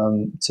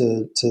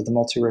 to the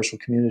multiracial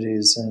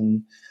communities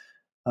in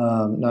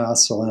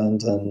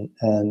Nyasaland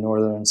and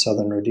northern and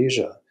southern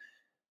Rhodesia.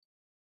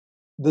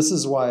 This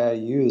is why I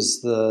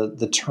use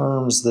the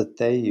terms that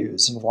they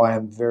use, and why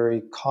I'm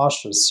very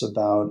cautious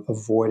about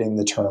avoiding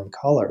the term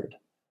colored.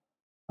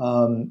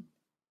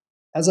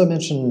 As I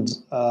mentioned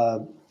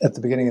at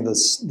the beginning of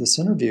this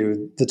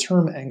interview, the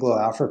term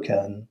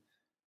Anglo-African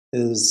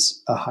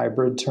is a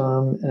hybrid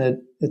term,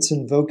 and it's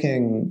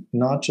invoking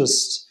not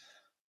just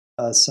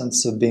a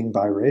sense of being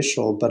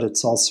biracial, but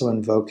it's also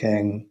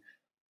invoking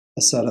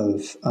a set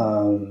of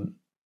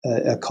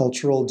a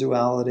cultural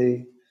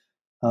duality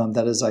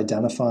that is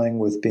identifying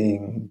with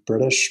being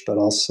British, but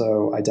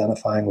also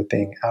identifying with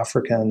being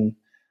African.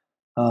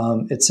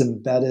 It's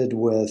embedded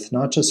with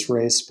not just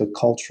race, but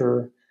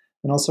culture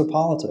and also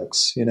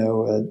politics.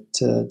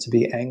 To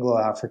be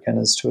Anglo-African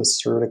is to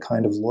assert a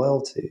kind of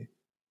loyalty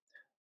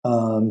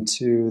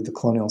to the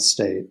colonial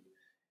state.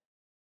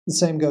 The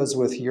same goes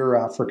with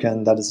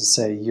Euro-African, that is to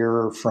say,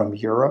 you're from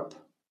Europe.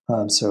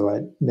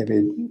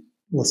 Maybe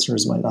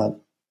listeners might not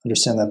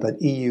understand that,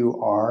 but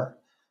EUR.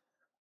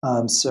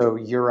 So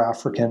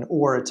Euro-African,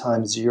 or at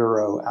times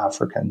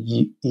Euro-African,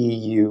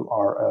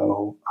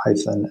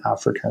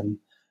 EURO-African.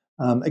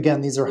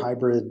 Again, these are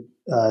hybrid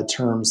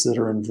terms that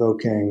are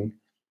invoking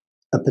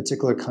a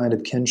particular kind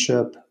of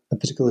kinship, a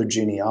particular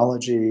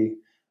genealogy.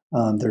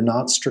 They're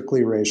not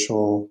strictly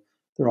racial.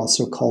 They're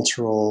also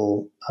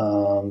cultural,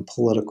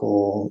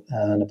 political,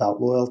 and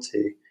about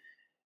loyalty.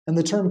 And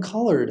the term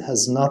colored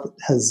has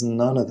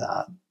none of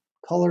that.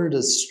 Colored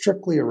is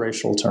strictly a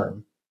racial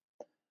term.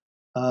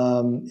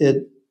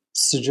 It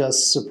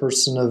suggests a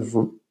person of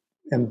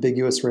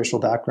ambiguous racial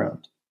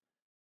background.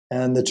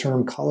 And the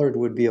term colored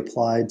would be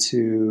applied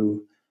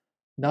to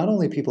not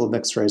only people of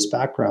mixed race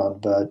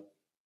background, but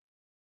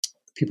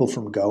people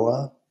from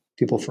Goa,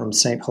 people from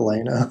St.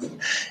 Helena,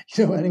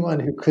 anyone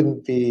who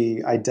couldn't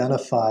be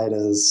identified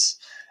as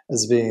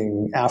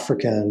being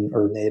African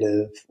or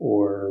native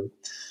or,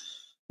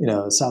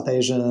 South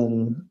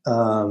Asian,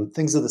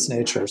 things of this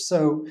nature.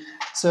 So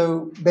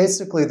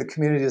basically the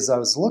communities I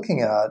was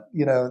looking at,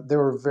 they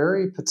were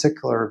very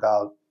particular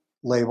about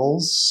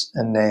labels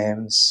and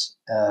names,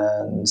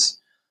 and,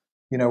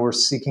 were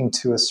seeking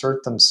to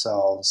assert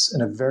themselves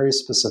in a very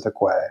specific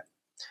way.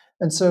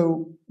 And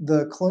so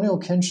the colonial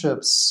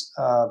kinships,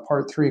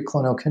 part 3,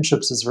 colonial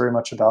kinships, is very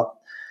much about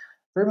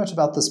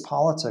this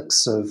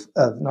politics of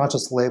not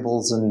just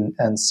labels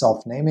and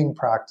self-naming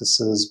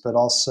practices, but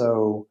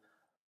also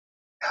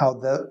how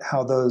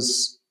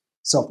those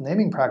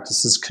self-naming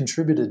practices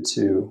contributed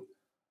to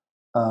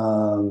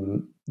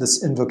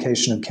this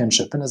invocation of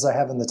kinship. And as I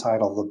have in the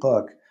title of the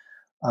book,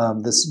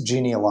 this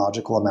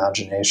genealogical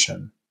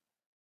imagination.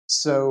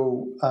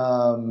 So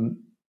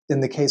in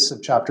the case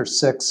of chapter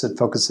 6, it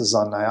focuses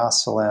on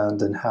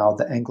Nyasaland and how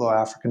the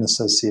Anglo-African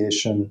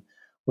Association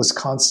was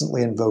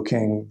constantly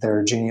invoking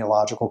their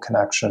genealogical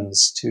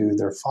connections to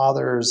their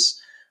fathers,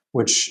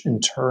 which in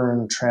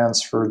turn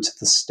transferred to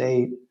the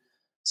state.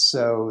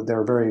 So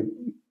they're very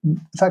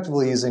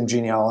effectively using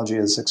genealogy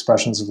as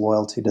expressions of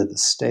loyalty to the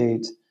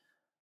state.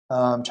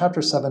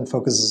 Chapter 7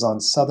 focuses on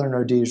Southern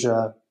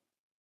Rhodesia.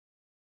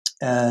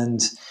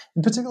 And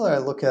in particular, I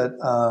look at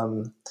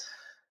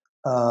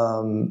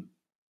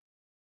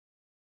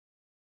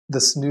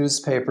this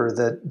newspaper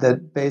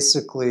that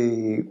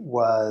basically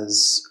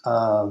was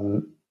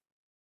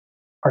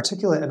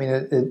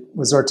it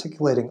was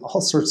articulating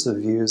all sorts of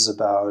views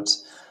about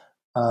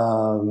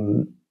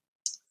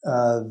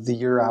the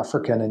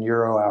Euro-African and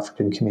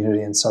Euro-African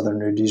community in Southern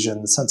Rhodesia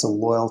and the sense of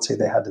loyalty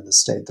they had to the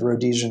state, the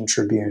Rhodesian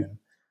Tribune,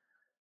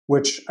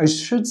 which I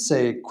should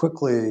say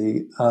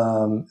quickly,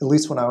 at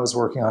least when I was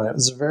working on it,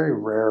 was a very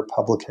rare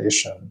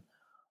publication.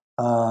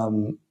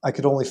 I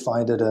could only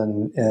find it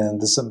in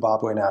the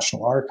Zimbabwe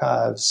National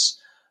Archives.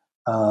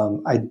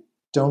 I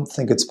don't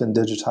think it's been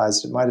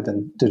digitized. It might have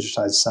been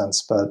digitized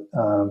since, but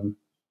in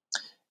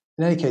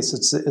any case,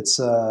 it's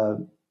a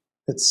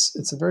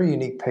very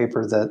unique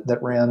paper that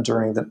ran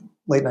during the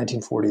late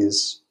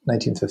 1940s,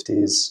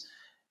 1950s.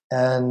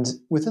 And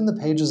within the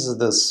pages of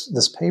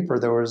this paper,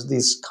 there was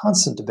these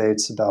constant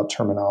debates about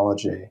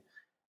terminology,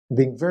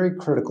 being very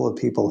critical of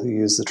people who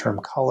use the term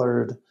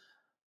colored.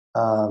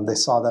 They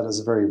saw that as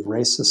a very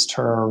racist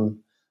term.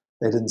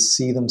 They didn't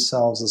see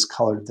themselves as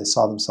colored. They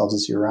saw themselves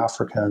as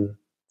Euro-African.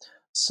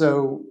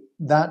 So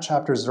that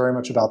chapter is very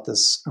much about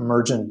this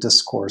emergent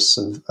discourse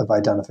of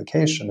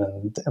identification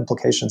and the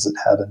implications it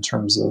had in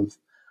terms of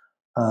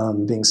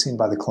being seen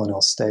by the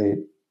colonial state.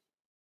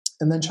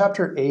 And then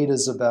chapter 8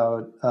 is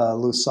about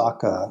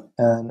Lusaka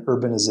and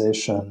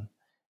urbanization.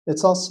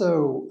 It's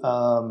also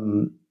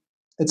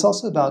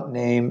about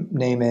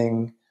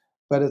naming,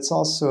 but it's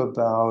also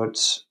about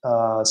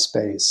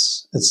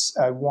space.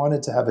 I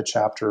wanted to have a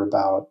chapter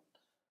about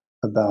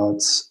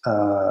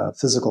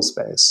physical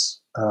space,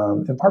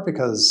 in part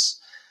because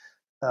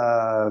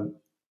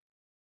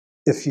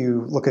if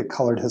you look at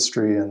colored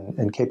history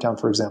in Cape Town,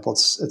 for example,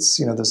 it's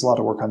there's a lot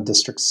of work on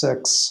District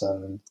 6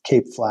 and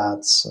Cape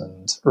Flats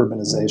and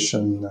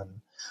urbanization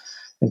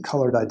and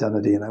colored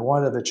identity, and I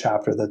wanted a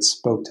chapter that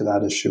spoke to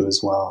that issue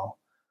as well.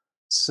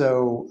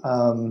 So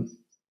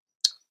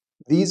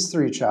these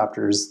 3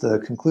 chapters, the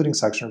concluding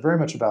section, are very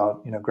much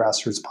about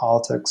grassroots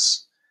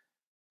politics,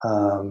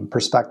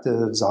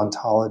 perspectives,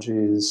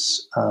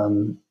 ontologies,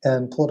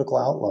 and political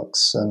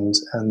outlooks, and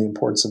the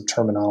importance of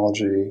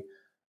terminology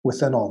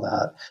within all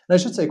that. And I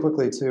should say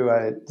quickly too,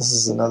 this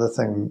is another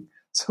thing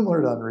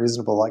similar to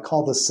Unreasonable. I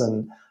call this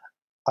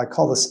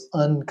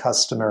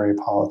uncustomary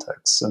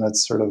politics, and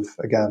it's sort of,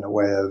 again, a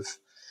way of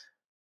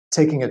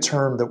taking a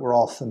term that we're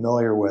all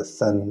familiar with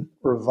and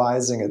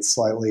revising it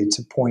slightly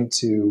to point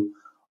to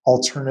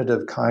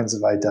alternative kinds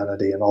of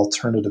identity and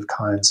alternative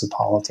kinds of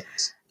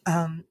politics.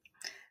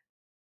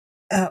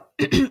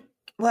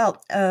 Well,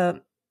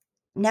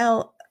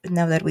 now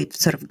that we've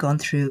sort of gone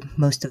through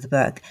most of the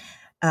book,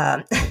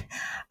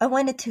 I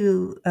wanted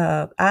to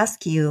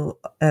ask you,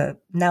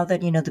 now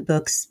that the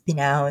book's been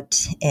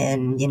out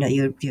and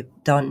you've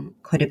done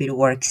quite a bit of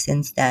work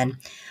since then,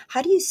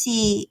 how do you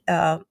see?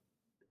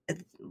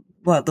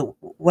 What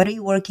are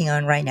you working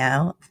on right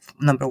now?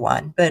 Number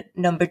one, but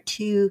number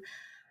two,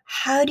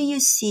 how do you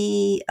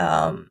see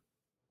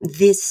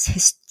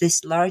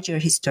this larger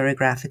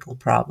historiographical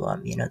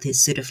problem?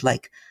 This sort of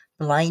like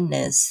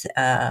blindness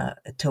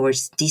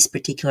towards these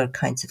particular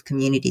kinds of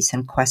communities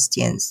and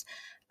questions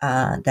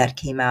that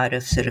came out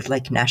of sort of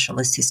like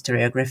nationalist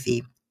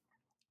historiography.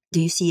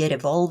 Do you see it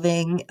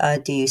evolving?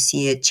 Do you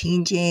see it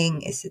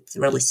changing? Is it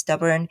really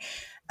stubborn?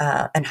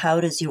 And how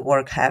does your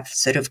work have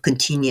sort of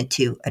continued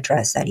to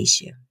address that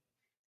issue?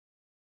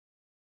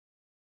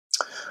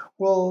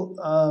 Well,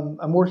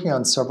 I'm working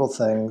on several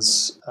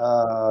things.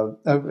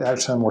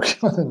 Actually, I'm working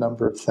on a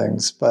number of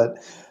things, but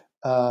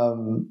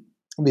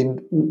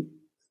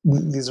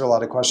these are a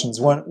lot of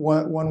questions.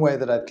 One way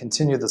that I've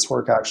continued this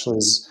work actually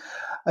is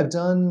I did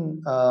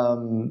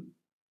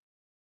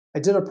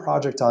a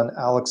project on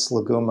Alex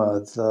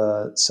Laguma,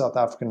 the South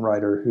African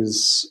writer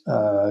who's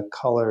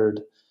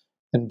colored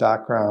in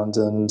background,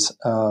 and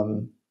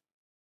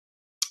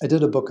I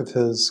did a book of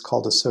his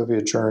called A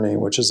Soviet Journey,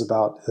 which is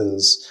about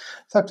his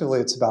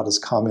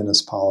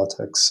communist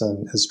politics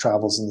and his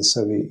travels in the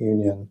Soviet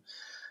Union.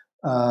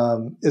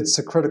 It's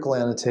a critical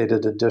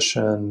annotated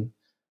edition.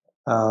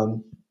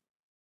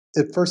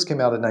 It first came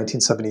out in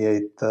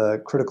 1978.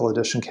 The critical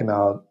edition came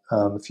out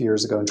a few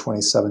years ago in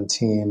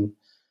 2017.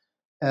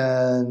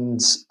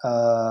 And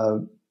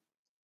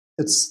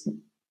it's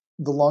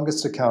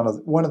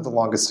one of the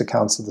longest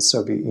accounts of the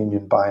Soviet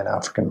Union by an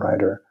African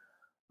writer.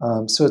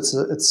 So it's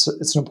an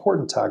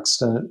important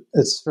text, and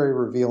it's very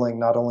revealing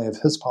not only of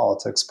his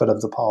politics, but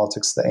of the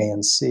politics of the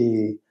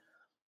ANC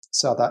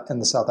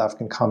and the South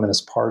African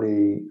Communist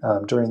Party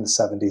during the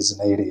 70s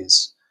and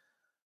 80s.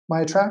 my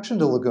attraction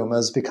to Laguma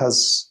is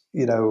because,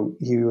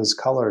 he was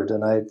colored,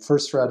 and I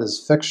first read his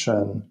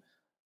fiction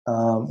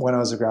when I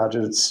was a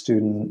graduate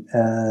student.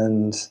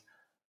 And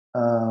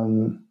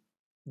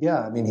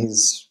yeah, I mean,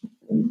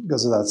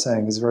 goes without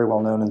saying, he's very well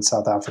known in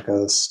South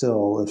Africa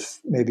still, if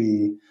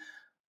maybe,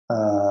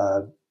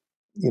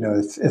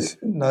 if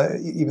not,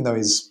 even though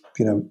he's,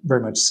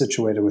 very much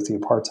situated with the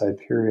apartheid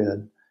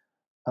period.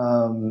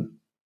 But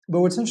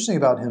what's interesting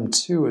about him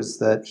too is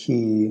that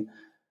he,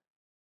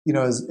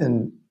 is,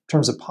 in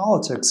terms of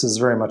politics, is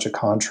very much a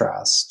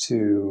contrast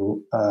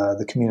to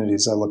the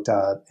communities I looked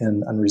at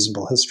in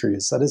Unreasonable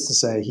Histories. That is to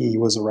say, he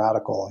was a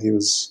radical. He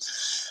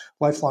was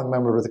a lifelong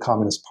member of the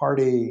Communist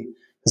Party.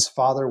 His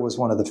father was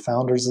one of the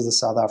founders of the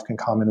South African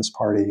Communist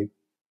Party.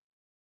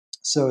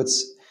 So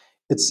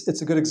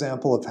it's a good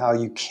example of how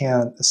you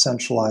can't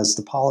essentialize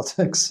the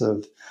politics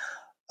of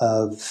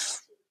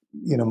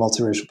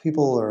multiracial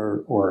people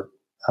or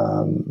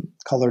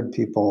colored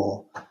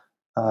people.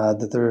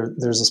 That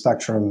there's a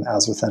spectrum,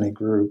 as with any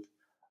group.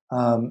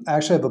 I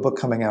actually have a book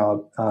coming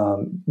out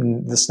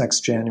this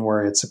next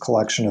January. It's a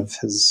collection of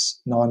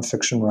his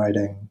nonfiction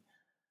writing,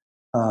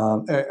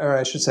 or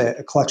I should say,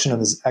 a collection of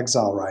his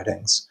exile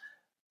writings.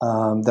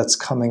 That's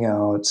coming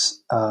out.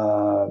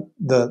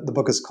 The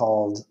book is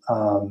called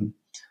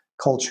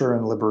Culture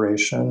and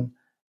Liberation: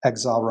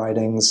 Exile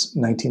Writings,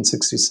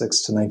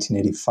 1966 to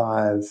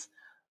 1985.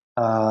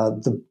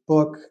 The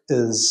book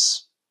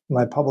is,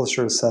 my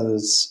publisher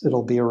says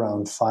it'll be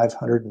around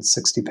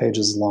 560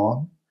 pages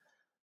long.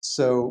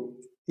 So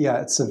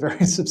yeah, it's a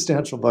very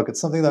substantial book.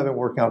 It's something that I've been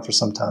working on for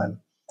some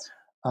time.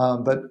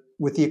 But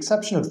with the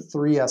exception of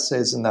 3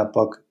 essays in that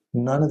book,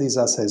 none of these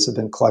essays have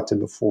been collected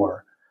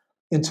before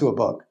into a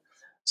book.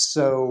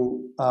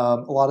 So a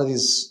lot of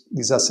these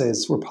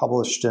essays were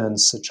published in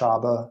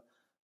Sachaba,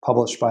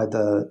 published by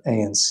the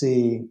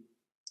ANC.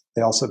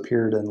 They also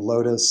appeared in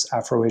Lotus,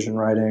 Afro-Asian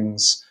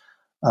Writings.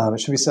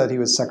 It should be said he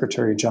was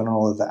Secretary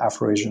General of the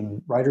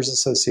Afro-Asian Writers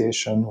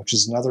Association, which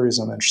is another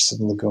reason I'm interested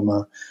in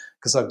Laguma,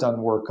 because I've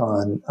done work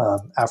on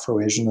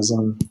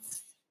Afro-Asianism.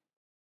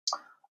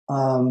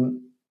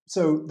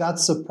 So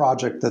that's a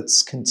project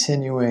that's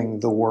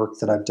continuing the work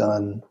that I've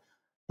done,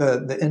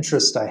 the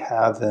interest I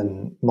have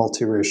in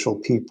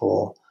multiracial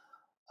people.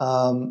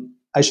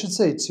 I should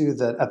say, too,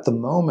 that at the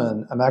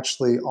moment, I'm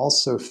actually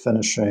also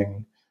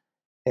finishing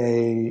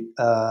a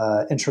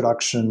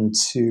introduction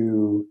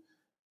to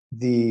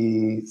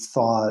the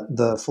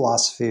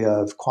philosophy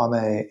of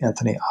Kwame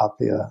Anthony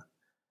Appiah.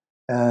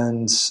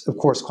 And of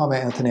course, Kwame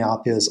Anthony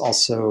Appiah is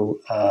also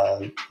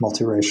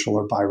multiracial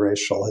or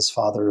biracial. His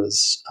father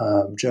is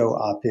Joe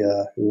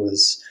Appiah, who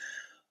was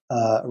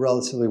a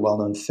relatively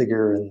well-known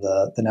figure in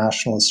the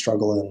nationalist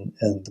struggle in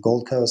the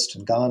Gold Coast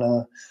in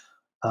Ghana.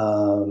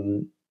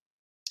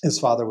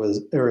 His mother was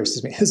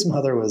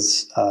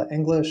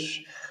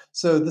English.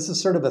 So this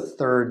is sort of a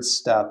third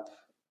step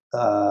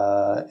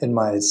in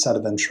my set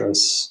of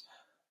interests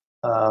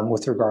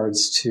with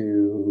regards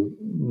to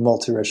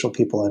multiracial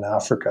people in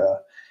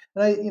Africa.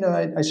 And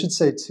I should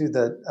say too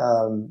that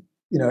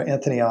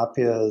Anthony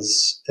Appiah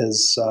is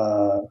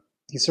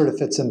he sort of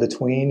fits in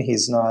between.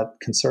 He's not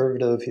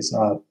conservative. He's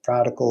not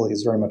radical.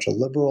 He's very much a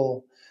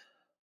liberal.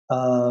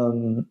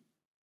 And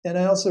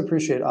I also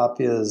appreciate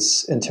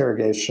Appiah's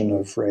interrogation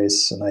of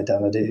race and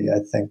identity.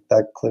 I think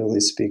that clearly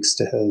speaks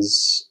to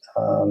his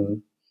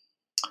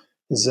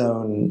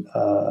own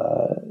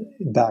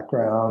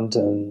background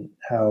and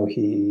how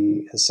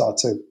he has sought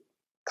to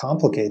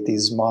complicate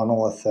these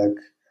monolithic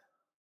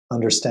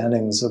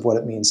understandings of what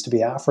it means to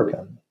be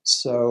African.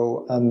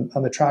 So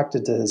I'm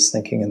attracted to his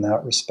thinking in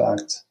that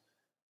respect.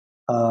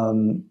 I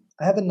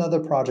have another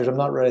project. I'm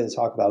not ready to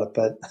talk about it,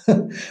 but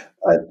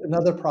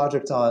another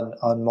project on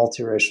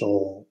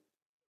multiracial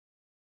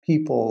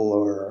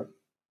people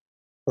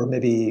or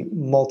maybe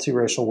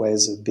multiracial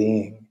ways of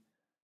being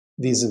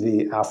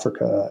vis-a-vis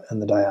Africa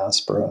and the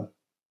diaspora.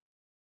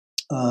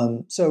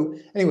 So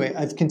anyway,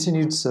 I've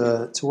continued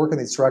to work in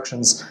these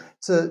directions.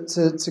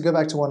 To go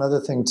back to one other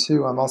thing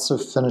too, I'm also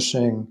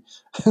finishing.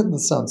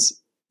 This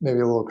sounds maybe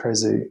a little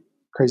crazy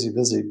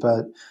busy,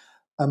 but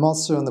I'm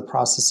also in the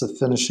process of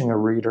finishing a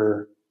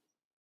reader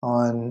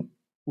on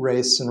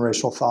race and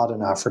racial thought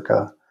in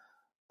Africa.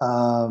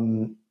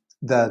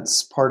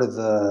 That's part of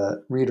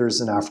the Readers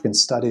in African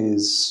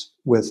Studies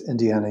with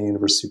Indiana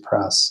University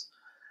Press.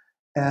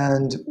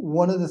 And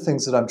one of the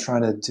things that I'm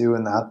trying to do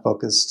in that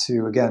book is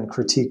to, again,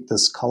 critique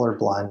this color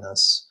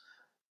blindness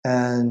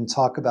and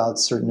talk about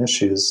certain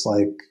issues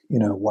like,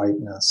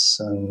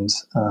 whiteness and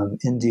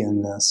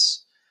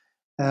Indianness.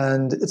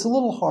 And it's a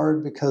little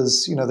hard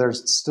because, there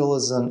still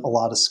isn't a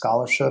lot of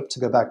scholarship. To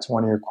go back to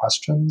one of your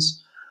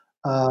questions,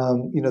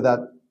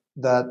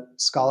 that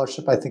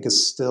scholarship, I think,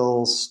 is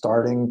still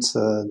starting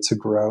to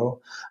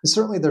grow. And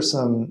certainly there's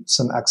some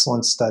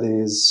excellent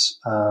studies.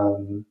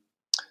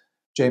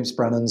 James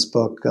Brennan's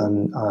book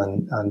on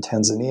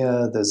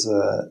Tanzania. There's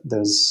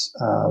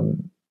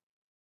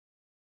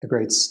a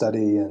great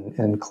study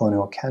in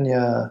colonial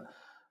Kenya.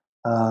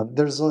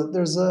 There is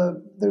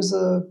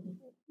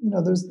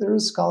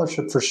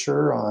scholarship for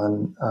sure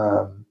on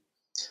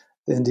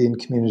the Indian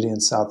community in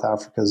South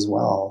Africa as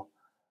well.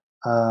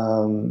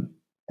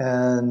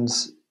 And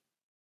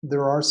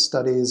there are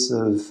studies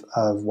of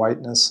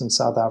whiteness in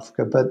South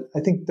Africa, but I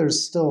think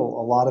there's still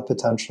a lot of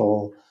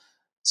potential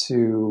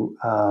to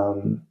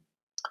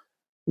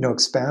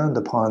expand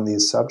upon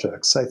these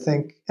subjects. I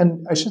think,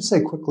 and I should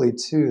say quickly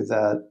too,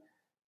 that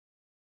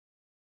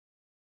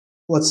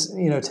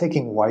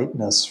taking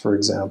whiteness, for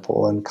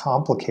example, and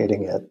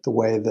complicating it the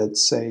way that,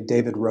 say,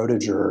 David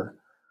Roediger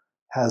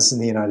has in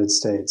the United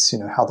States,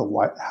 how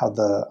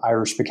the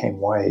Irish became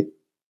white,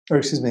 or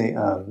excuse me,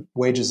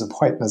 Wages of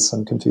Whiteness.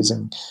 I'm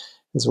confusing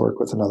his work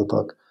with another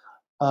book.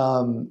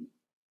 The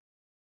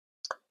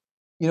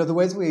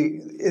ways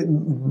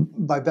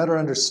by better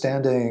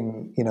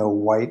understanding,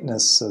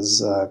 whiteness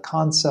as a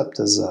concept,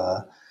 as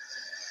a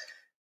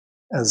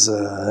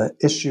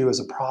issue, as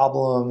a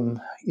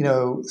problem,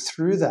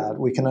 through that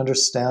we can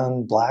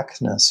understand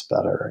Blackness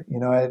better.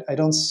 I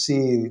don't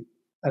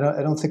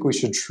think we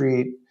should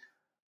treat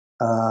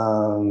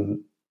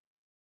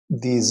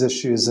these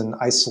issues in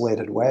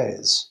isolated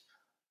ways,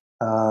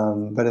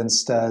 but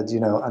instead,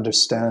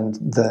 understand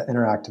the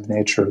interactive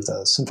nature of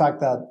this. In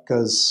fact, that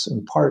goes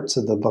in part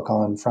to the book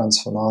on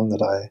Frantz Fanon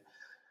that I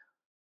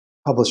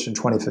published in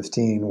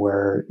 2015,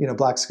 where,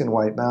 Black Skin,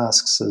 White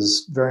Masks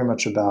is very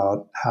much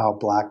about how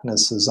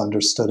Blackness is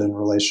understood in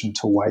relation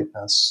to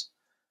whiteness.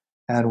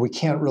 And we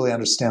can't really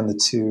understand the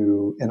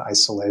two in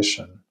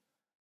isolation,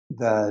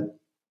 that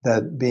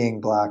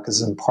being Black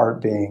is in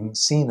part being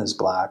seen as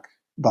Black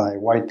by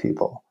white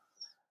people.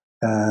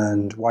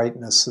 And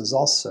whiteness is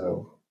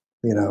also,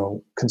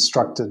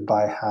 constructed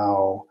by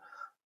how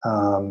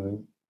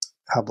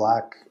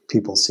Black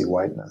people see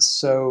whiteness.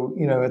 So,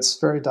 it's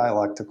very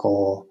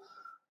dialectical,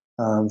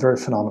 very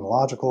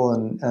phenomenological,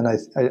 and I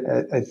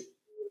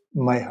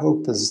my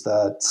hope is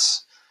that,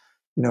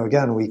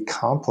 again, we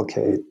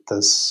complicate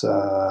this,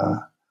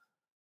 the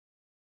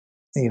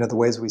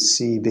ways we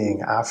see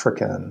being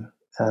African,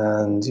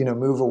 and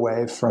move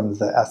away from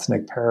the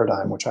ethnic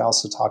paradigm, which I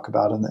also talk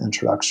about in the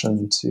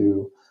introduction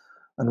to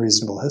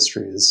Unreasonable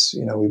Histories.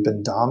 We've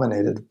been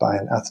dominated by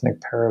an ethnic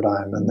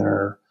paradigm, and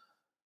there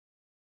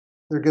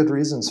are good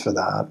reasons for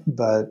that.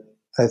 But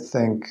I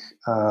think,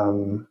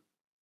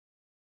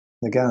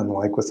 again,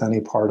 like with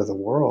any part of the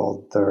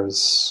world, there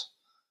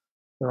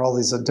are all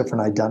these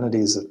different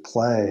identities at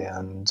play,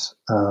 and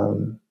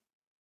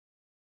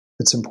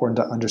it's important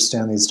to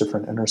understand these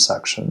different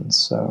intersections.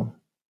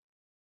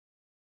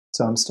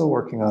 So I'm still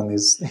working on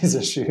these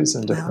issues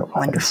in different ways.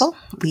 Wonderful.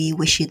 We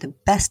wish you the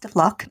best of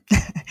luck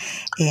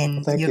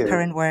in your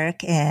current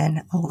work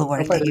and all the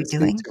work that you're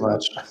doing. Too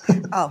much.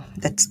 Oh,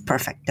 that's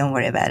perfect. Don't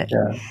worry about it.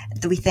 Yeah.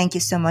 We thank you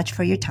so much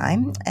for your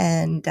time,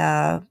 and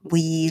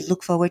we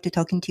look forward to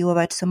talking to you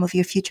about some of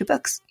your future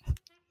books.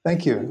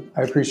 Thank you.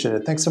 I appreciate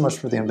it. Thanks so much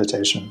for the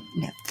invitation.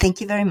 No,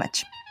 thank you very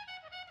much.